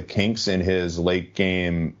all the kinks in his late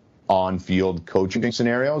game on-field coaching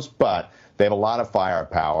scenarios, but they have a lot of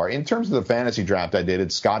firepower. In terms of the fantasy draft I did,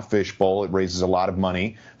 it's Scott Fishbowl. It raises a lot of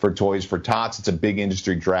money for Toys for Tots. It's a big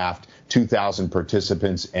industry draft, 2,000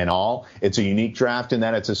 participants in all. It's a unique draft in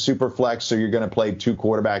that it's a super flex, so you're going to play two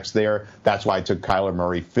quarterbacks there. That's why I took Kyler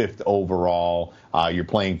Murray 5th overall. You're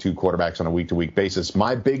playing two quarterbacks on a week-to-week basis.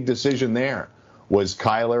 My big decision there was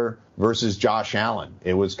Kyler versus Josh Allen.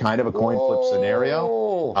 It was kind of a coin flip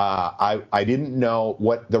scenario. I didn't know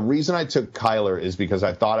what the reason I took Kyler is because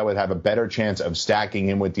I thought I would have a better chance of stacking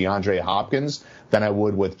him with DeAndre Hopkins than I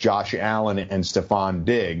would with Josh Allen and Stephon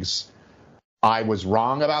Diggs. I was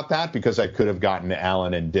wrong about that because I could have gotten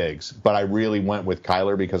Allen and Diggs, but I really went with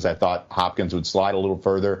Kyler because I thought Hopkins would slide a little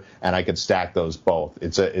further and I could stack those both.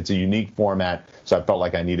 It's a unique format, so I felt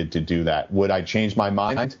like I needed to do that. Would I change my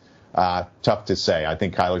mind? Tough to say. I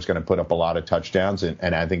think Kyler's going to put up a lot of touchdowns,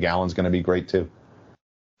 and I think Allen's going to be great too.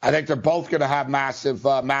 I think they're both going to have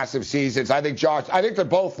massive seasons. I think they're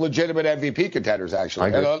both legitimate MVP contenders,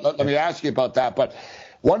 actually. Let me ask you about that. But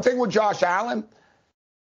one thing with Josh Allen,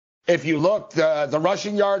 if you look, the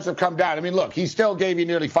rushing yards have come down. I mean, look, he still gave you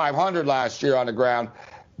nearly 500 last year on the ground,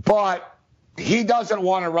 but he doesn't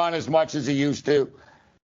want to run as much as he used to.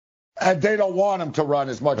 And they don't want him to run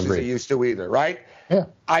as much as he used to either, right? Yeah.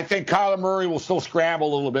 I think Kyler Murray will still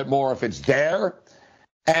scramble a little bit more if it's there.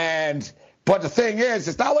 But the thing is,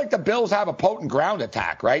 it's not like the Bills have a potent ground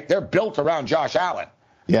attack, right? They're built around Josh Allen.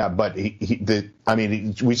 Yeah, but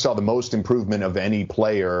we saw the most improvement of any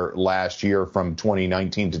player last year from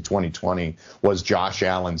 2019 to 2020 was Josh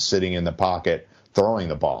Allen sitting in the pocket throwing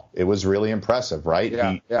the ball. It was really impressive, right?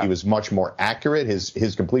 Yeah, He was much more accurate.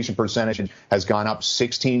 His completion percentage has gone up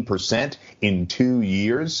 16% in 2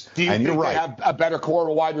 years. Do you think they have a better core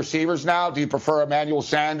of wide receivers now? Do you prefer Emmanuel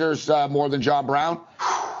Sanders more than John Brown?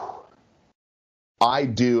 I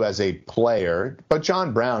do as a player, but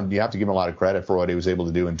John Brown, you have to give him a lot of credit for what he was able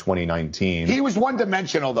to do in 2019. He was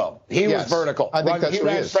one-dimensional, though. He was vertical. I think that's he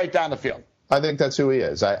ran straight down the field. I think that's who he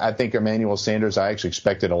is. I think Emmanuel Sanders, I actually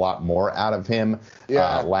expected a lot more out of him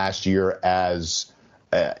last year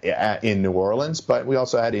in New Orleans, but we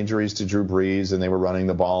also had injuries to Drew Brees, and they were running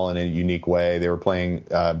the ball in a unique way. They were playing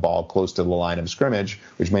ball close to the line of scrimmage,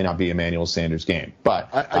 which may not be Emmanuel Sanders' game. But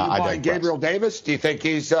are you buying Gabriel Davis? Do you think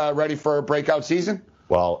he's ready for a breakout season?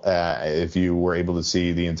 Well, if you were able to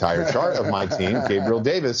see the entire chart of my team, Gabriel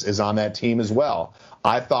Davis is on that team as well.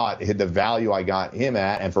 I thought the value I got him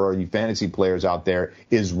at, and for you fantasy players out there,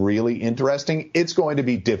 is really interesting. It's going to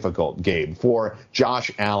be difficult, Gabe, for Josh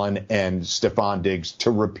Allen and Stephon Diggs to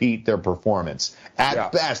repeat their performance.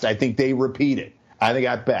 At best, I think they repeat it. I think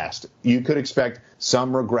at best, you could expect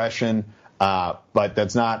some regression. But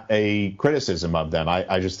that's not a criticism of them.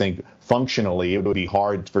 I just think functionally it would be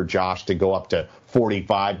hard for Josh to go up to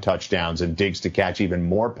 45 touchdowns and Diggs to catch even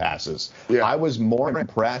more passes. Yeah. I was more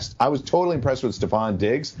impressed. I was totally impressed with Stephon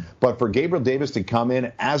Diggs, but for Gabriel Davis to come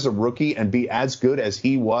in as a rookie and be as good as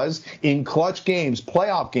he was in clutch games,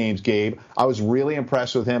 playoff games, Gabe, I was really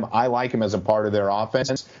impressed with him. I like him as a part of their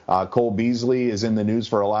offense. Cole Beasley is in the news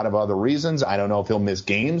for a lot of other reasons. I don't know if he'll miss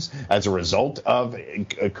games as a result of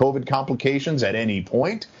COVID complications at any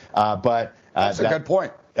point, but that's a good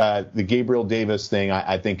point. The Gabriel Davis thing,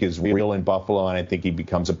 I think, is real in Buffalo, and I think he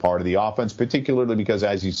becomes a part of the offense, particularly because,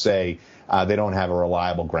 as you say, they don't have a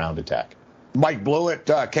reliable ground attack. Mike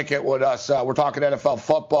Blewitt, kick it with us. We're talking NFL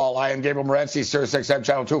football. I am Gabe Morency, Sirius XM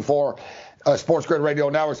Channel 24, Sports Grid Radio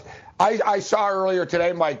Networks. I saw earlier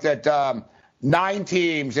today, Mike, that 9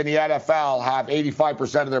 teams in the NFL have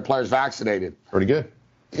 85% of their players vaccinated. Pretty good.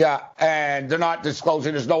 Yeah, and they're not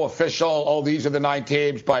disclosing. There's no official, these are the 9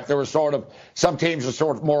 teams, but there was some teams are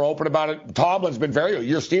sort of more open about it. Tomlin's been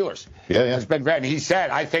your Steelers. Yeah. Has been very, and he said,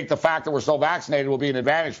 I think the fact that we're so vaccinated will be an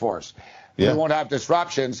advantage for us. Yeah. We won't have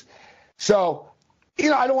disruptions. So,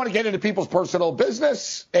 I don't want to get into people's personal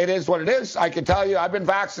business. It is what it is. I can tell you I've been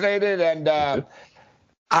vaccinated, and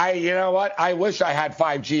I wish I had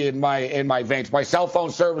 5G in my veins. My cell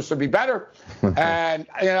phone service would be better, and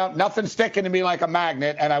nothing's sticking to me like a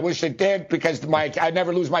magnet. And I wish it did because I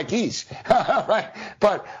never lose my keys, right?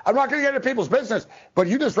 But I'm not going to get into people's business. But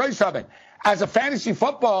you just raised something. As a fantasy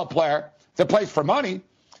football player that plays for money,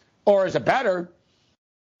 or as a bettor,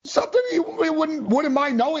 something you wouldn't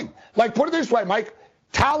mind knowing. Like, put it this way, Mike: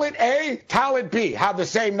 talent A, talent B have the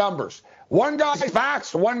same numbers. One guy's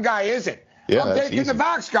vaxxed, one guy isn't. Yeah, I'm taking the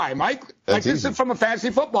vax guy, Mike. This is from a fantasy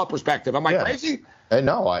football perspective. Am I crazy?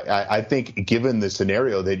 No, I think given the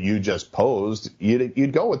scenario that you just posed,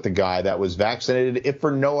 you'd go with the guy that was vaccinated, if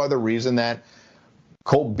for no other reason that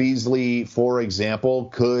Cole Beasley, for example,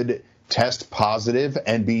 could test positive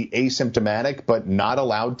and be asymptomatic but not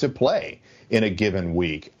allowed to play in a given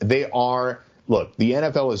week. Look, the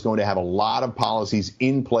NFL is going to have a lot of policies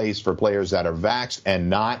in place for players that are vaxxed and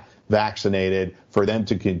not vaccinated for them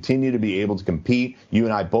to continue to be able to compete. You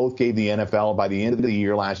and I both gave the NFL by the end of the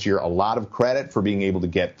year last year a lot of credit for being able to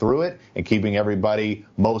get through it and keeping everybody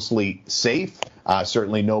mostly safe.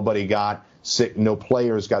 Certainly nobody got sick. No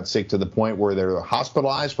players got sick to the point where they're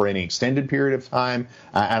hospitalized for any extended period of time.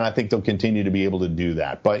 And I think they'll continue to be able to do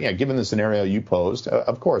that. But yeah, given the scenario you posed,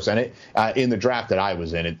 of course, and it in the draft that I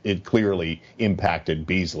was in, it clearly impacted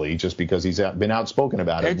Beasley just because he's been outspoken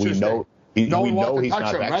about it. We know he's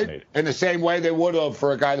not vaccinated. Right? In the same way they would have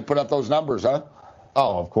for a guy that put up those numbers, huh?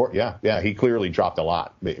 Oh, of course. Yeah. He clearly dropped a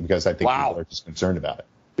lot because I think people are just concerned about it.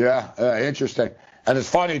 Yeah. Interesting. And it's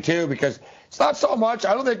funny, too, because it's not so much.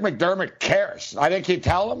 I don't think McDermott cares. I think he'd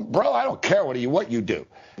tell him, bro, I don't care what you do.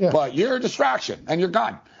 Yeah. But you're a distraction and you're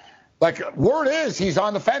gone. Like, word is he's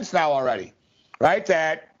on the fence now already, right?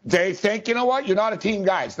 That they think, you know what? You're not a team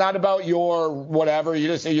guy. It's not about your whatever. You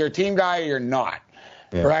just say you're a team guy or you're not.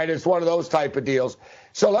 Yeah. Right? It's one of those type of deals.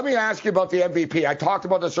 So let me ask you about the MVP. I talked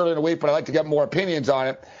about this earlier in the week, but I'd like to get more opinions on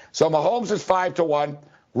it. So Mahomes is 5-1.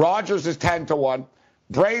 Rodgers is 10-1.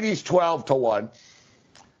 Brady's 12-1.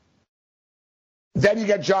 Then you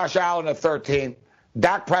get Josh Allen at 13.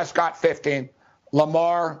 Dak Prescott 15.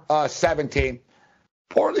 Lamar 17.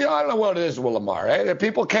 Poorly, I don't know what it is with Lamar. Eh?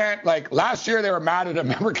 People can't, like, last year they were mad at him,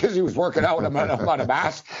 remember, because he was working out on a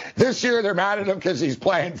mask. This year they're mad at him because he's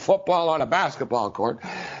playing football on a basketball court.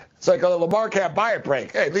 It's like, Lamar can't buy a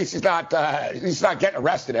break. Hey, at least he's not getting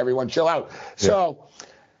arrested. Everyone chill out. Yeah. So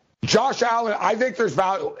Josh Allen, I think there's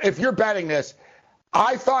value. If you're betting this,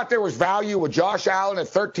 I thought there was value with Josh Allen at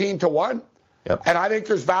 13-1. Yep. And I think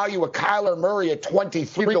there's value with Kyler Murray at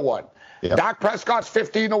 23-1. Yep. Dak Prescott's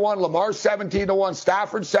 15-1, Lamar's 17-1,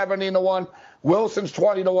 Stafford's 17-1, Wilson's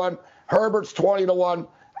 20-1, Herbert's 20-1,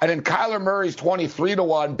 and then Kyler Murray's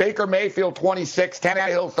 23-1, Baker Mayfield 26,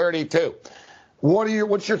 Tannehill 32.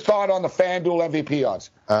 What's your thought on the FanDuel MVP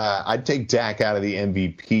odds? I'd take Dak out of the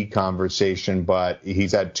MVP conversation, but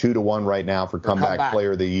he's at 2-1 right now for comeback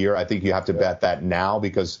player of the year. I think you have to bet that now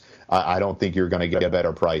because I don't think you're going to get a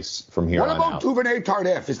better price from here on out. What about Duvernay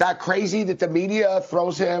Tardif? Is that crazy that the media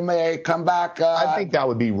throws him a comeback? I think that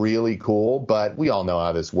would be really cool, but we all know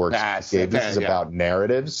how this works. This is about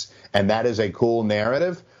narratives, and that is a cool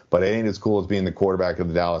narrative. But it ain't as cool as being the quarterback of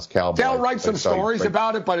the Dallas Cowboys. They'll write some stories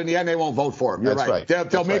about it, but in the end, they won't vote for him. You're right.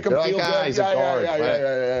 They'll make him feel good. He's a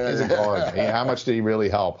guard. He's a guard. How much did he really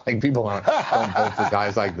help? Like, people don't vote for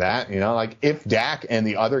guys like that. Like if Dak and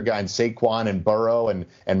the other guys, Saquon and Burrow and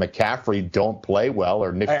McCaffrey don't play well,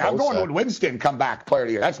 or Nick Bosa. I'm going with Winston, comeback player of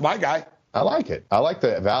the year. That's my guy. I like it. I like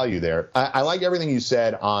the value there. I like everything you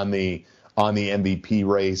said on the MVP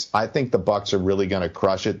race. I think the Bucs are really going to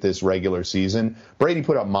crush it this regular season. Brady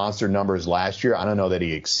put up monster numbers last year. I don't know that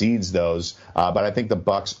he exceeds those, but I think the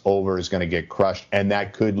Bucs over is going to get crushed, and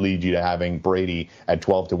that could lead you to having Brady at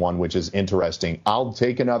 12-1, which is interesting. I'll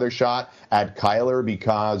take another shot at Kyler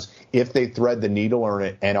because if they thread the needle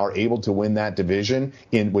and are able to win that division,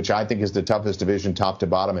 in which I think is the toughest division top to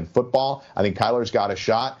bottom in football, I think Kyler's got a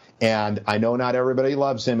shot. And I know not everybody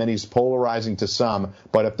loves him, and he's polarizing to some.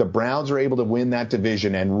 But if the Browns are able to win that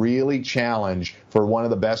division and really challenge for one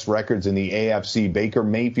of the best records in the AFC, Baker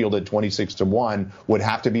Mayfield at 26-1 would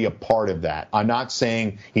have to be a part of that. I'm not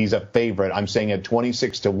saying he's a favorite. I'm saying at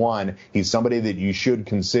 26-1, he's somebody that you should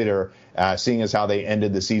consider, seeing as how they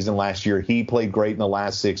ended the season last year. He played great in the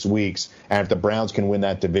last 6 weeks. And if the Browns can win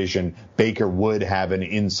that division, Baker would have an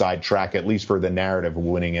inside track, at least for the narrative of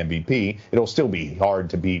winning MVP. It'll still be hard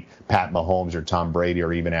to beat Pat Mahomes or Tom Brady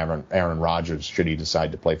or even Aaron Rodgers should he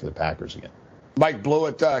decide to play for the Packers again. Mike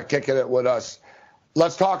Blewitt kicking it with us.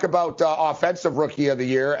 Let's talk about Offensive Rookie of the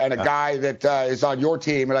Year and a guy that is on your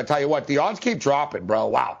team. And I tell you what, the odds keep dropping, bro.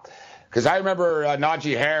 Wow. Because I remember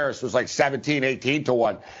Najee Harris was like 17,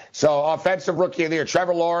 18-1. So Offensive Rookie of the Year,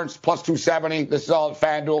 Trevor Lawrence, plus 270. This is all at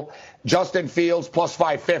FanDuel. Justin Fields, plus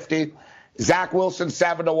 550. Zach Wilson,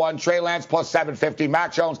 7-1. Trey Lance, plus 750.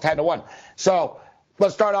 Mac Jones, 10-1. So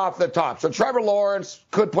let's start off at the top. So Trevor Lawrence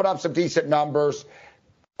could put up some decent numbers.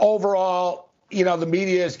 Overall, you know, the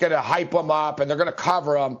media is going to hype him up and they're going to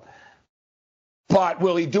cover him. But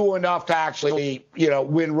will he do enough to actually, you know,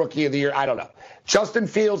 win Rookie of the Year? I don't know. Justin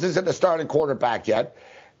Fields isn't the starting quarterback yet.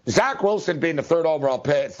 Zach Wilson being the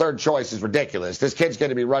third choice is ridiculous. This kid's going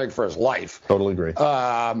to be running for his life. Totally agree.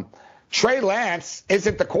 Trey Lance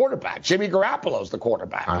isn't the quarterback. Jimmy Garoppolo's the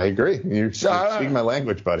quarterback. I agree. You're speaking my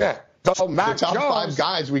language, buddy. Yeah. So Mac the top Jones, 5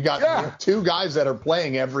 guys, we got 2 guys that are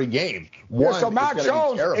playing every game. So Mac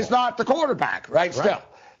Jones is not the quarterback, right? Still.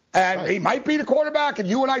 And he might be the quarterback, and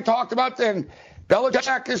you and I talked about then.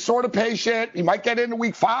 Belichick is sort of patient. He might get into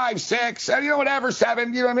week 5, 6, and, you know, whatever,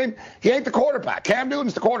 7. You know what I mean? He ain't the quarterback. Cam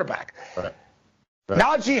Newton's the quarterback. Right.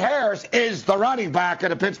 Najee Harris is the running back of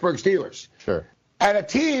the Pittsburgh Steelers. Sure. And a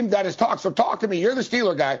team that is talked. So talk to me. You're the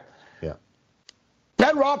Steeler guy. Yeah.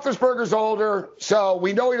 Ben Roethlisberger's older, so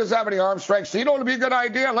we know he doesn't have any arm strength. So you know what would be a good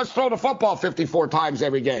idea? Let's throw the football 54 times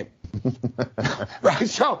every game. Right?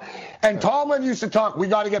 So, and Tomlin used to talk, we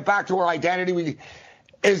got to get back to our identity.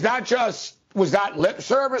 Was that lip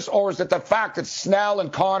service, or is it the fact that Snell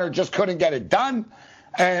and Connor just couldn't get it done?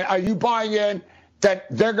 And are you buying in that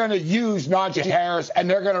they're going to use Najee Harris and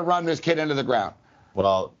they're going to run this kid into the ground?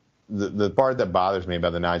 Well, the part that bothers me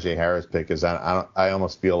about the Najee Harris pick is I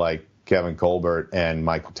almost feel like Kevin Colbert and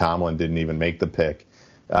Mike Tomlin didn't even make the pick.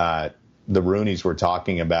 The Rooneys were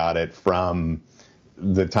talking about it from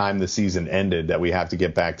the time the season ended, that we have to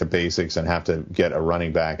get back to basics and have to get a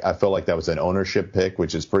running back. I feel like that was an ownership pick,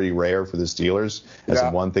 which is pretty rare for the Steelers.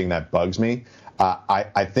 That's one thing that bugs me.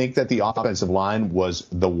 I think that the offensive line was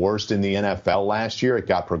the worst in the NFL last year. It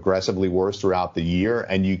got progressively worse throughout the year.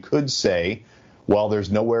 And you could say, well, there's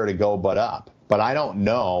nowhere to go but up. But I don't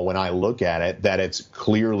know, when I look at it, that it's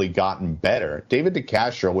clearly gotten better. David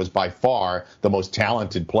DeCastro was by far the most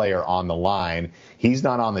talented player on the line. He's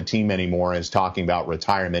not on the team anymore and is talking about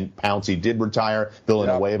retirement. Pouncey did retire.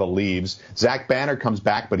 Villanueva leaves. Zach Banner comes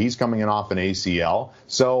back, but he's coming in off an ACL.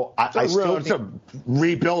 So it's a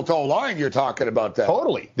rebuilt O-line you're talking about that.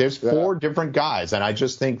 Totally. There's 4 different guys, and I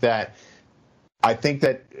just think that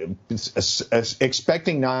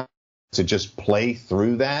expecting not to just play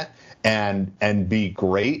through that and be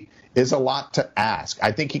great is a lot to ask.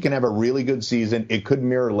 I think he can have a really good season. It could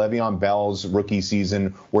mirror Le'Veon Bell's rookie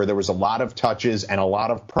season, where there was a lot of touches and a lot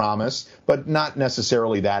of promise, but not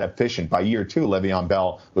necessarily that efficient. By year 2, Le'Veon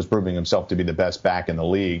Bell was proving himself to be the best back in the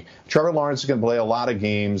league. Trevor Lawrence is going to play a lot of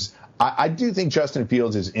games. I do think Justin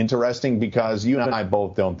Fields is interesting because you and I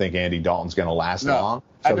both don't think Andy Dalton's going to last long.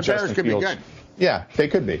 So and the Bears could be good. Yeah, they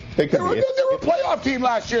could be. They were a playoff team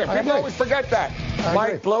last year. People always forget that.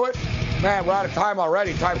 Mike Blewitt. Man, we're out of time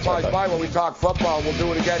already. Time flies by when we talk football. We'll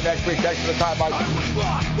do it again next week. Thanks for the time, Mike.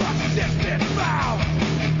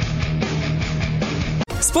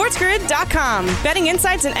 SportsGrid.com. Betting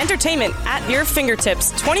insights and entertainment at your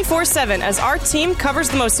fingertips 24/7 as our team covers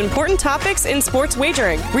the most important topics in sports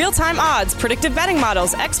wagering. Real-time odds, predictive betting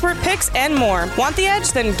models, expert picks, and more. Want the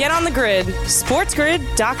edge? Then get on the grid.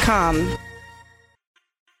 SportsGrid.com.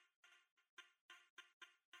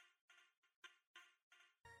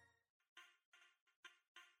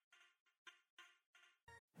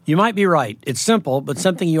 You might be right. It's simple, but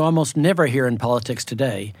something you almost never hear in politics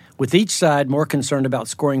today, with each side more concerned about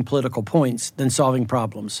scoring political points than solving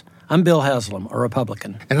problems. I'm Bill Haslam, a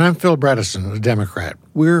Republican. And I'm Phil Bredesen, a Democrat.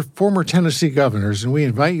 We're former Tennessee governors, and we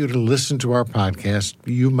invite you to listen to our podcast,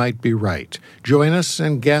 You Might Be Right. Join us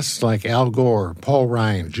and guests like Al Gore, Paul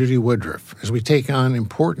Ryan, Judy Woodruff, as we take on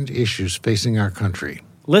important issues facing our country.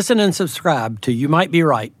 Listen and subscribe to You Might Be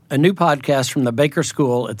Right, a new podcast from the Baker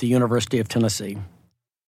School at the University of Tennessee.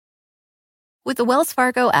 With the Wells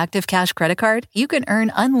Fargo Active Cash Credit Card, you can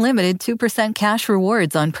earn unlimited 2% cash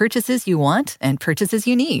rewards on purchases you want and purchases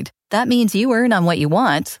you need. That means you earn on what you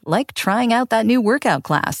want, like trying out that new workout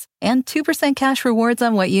class, and 2% cash rewards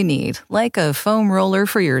on what you need, like a foam roller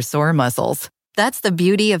for your sore muscles. That's the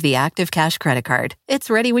beauty of the Active Cash Credit Card.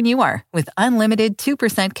 It's ready when you are, with unlimited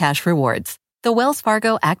 2% cash rewards. The Wells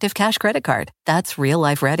Fargo Active Cash Credit Card. That's real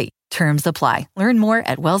life ready. Terms apply. Learn more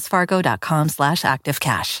at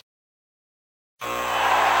wellsfargo.com/activecash.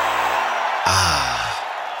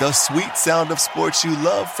 Ah, the sweet sound of sports you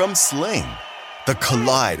love from Sling. The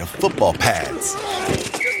collide of football pads.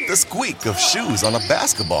 The squeak of shoes on a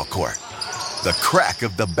basketball court. The crack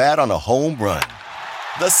of the bat on a home run.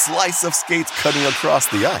 The slice of skates cutting across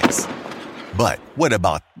the ice. But what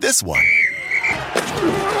about this one?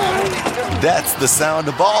 That's the sound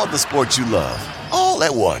of all the sports you love, all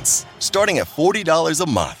at once. Starting at $40 a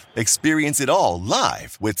month. Experience it all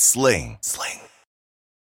live with Sling.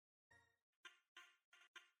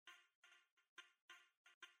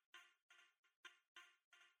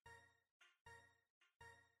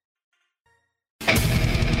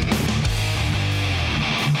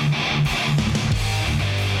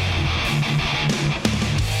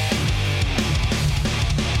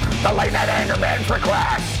 The late night anger management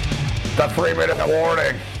class. The 3-minute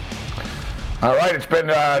warning. All right, it's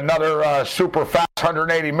been another super fast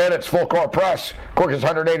 180 minutes, full court press. Quickest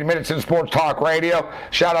 180 minutes in sports talk radio.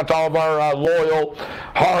 Shout out to all of our loyal,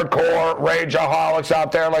 hardcore rageaholics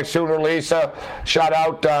out there like Sooner Lisa. Shout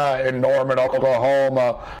out in Norman,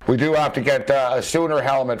 Oklahoma. We do have to get a Sooner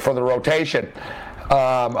helmet for the rotation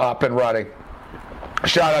up and running.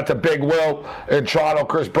 Shout out to Big Will in Toronto,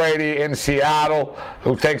 Chris Brady in Seattle,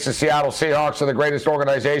 who thinks the Seattle Seahawks are the greatest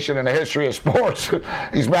organization in the history of sports.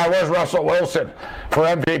 He's mad, where's Russell Wilson for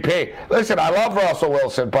MVP? Listen, I love Russell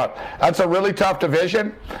Wilson, but that's a really tough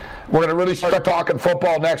division. We're going to really start talking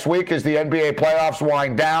football next week as the NBA playoffs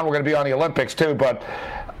wind down. We're going to be on the Olympics too, but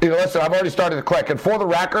listen, I've already started to click. And for the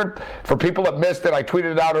record, for people that missed it, I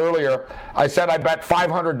tweeted it out earlier. I said I bet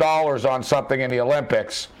 $500 on something in the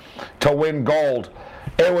Olympics to win gold.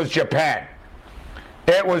 It was Japan.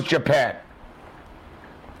 It was Japan.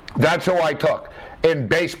 That's who I took. In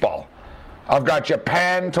baseball, I've got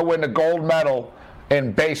Japan to win the gold medal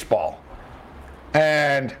in baseball.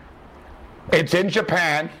 And it's in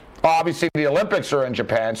Japan. Obviously, the Olympics are in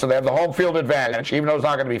Japan, so they have the home field advantage, even though it's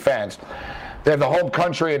not going to be fans. They have the home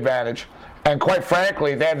country advantage. And quite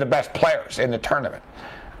frankly, they have the best players in the tournament,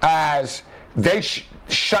 as they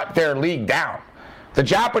shut their league down. The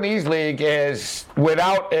Japanese league is,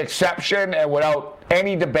 without exception and without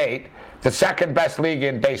any debate, the second best league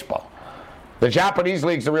in baseball. The Japanese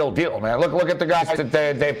league's the real deal, man. Look at the guys that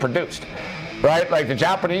they've produced, right? Like, the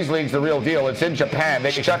Japanese league's the real deal. It's in Japan.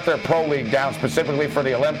 They shut their pro league down specifically for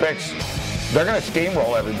the Olympics. They're going to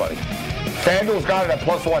steamroll everybody. FanDuel's got it at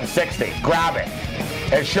plus 160. Grab it.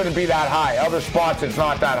 It shouldn't be that high. Other spots, it's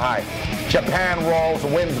not that high. Japan rolls,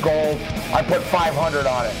 wins gold. I put 500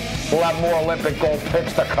 on it. We'll have more Olympic gold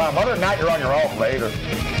picks to come. Other than that, you're on your own later.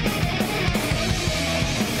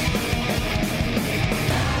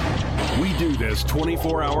 We do this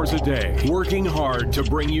 24 hours a day, working hard to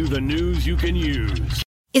bring you the news you can use.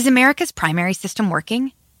 Is America's primary system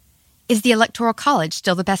working? Is the Electoral College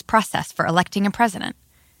still the best process for electing a president?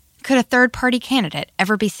 Could a third-party candidate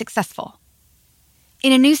ever be successful?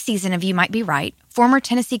 In a new season of You Might Be Right, former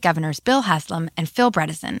Tennessee governors Bill Haslam and Phil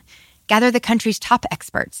Bredesen gather the country's top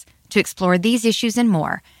experts to explore these issues and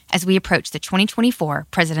more as we approach the 2024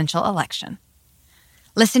 presidential election.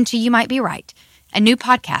 Listen to You Might Be Right, a new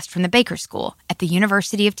podcast from the Baker School at the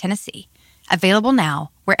University of Tennessee, available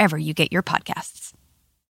now wherever you get your podcasts.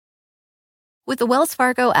 With the Wells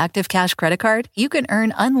Fargo Active Cash Credit Card, you can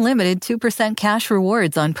earn unlimited 2% cash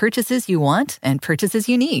rewards on purchases you want and purchases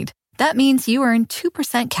you need. That means you earn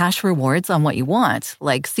 2% cash rewards on what you want,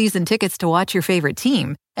 like season tickets to watch your favorite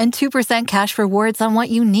team, and 2% cash rewards on what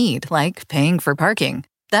you need, like paying for parking.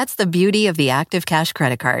 That's the beauty of the Active Cash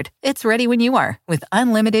Credit Card. It's ready when you are, with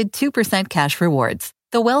unlimited 2% cash rewards.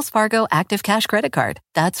 The Wells Fargo Active Cash Credit Card.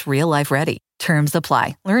 That's real life ready. Terms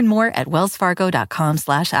apply. Learn more at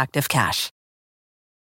wellsfargo.com/activecash.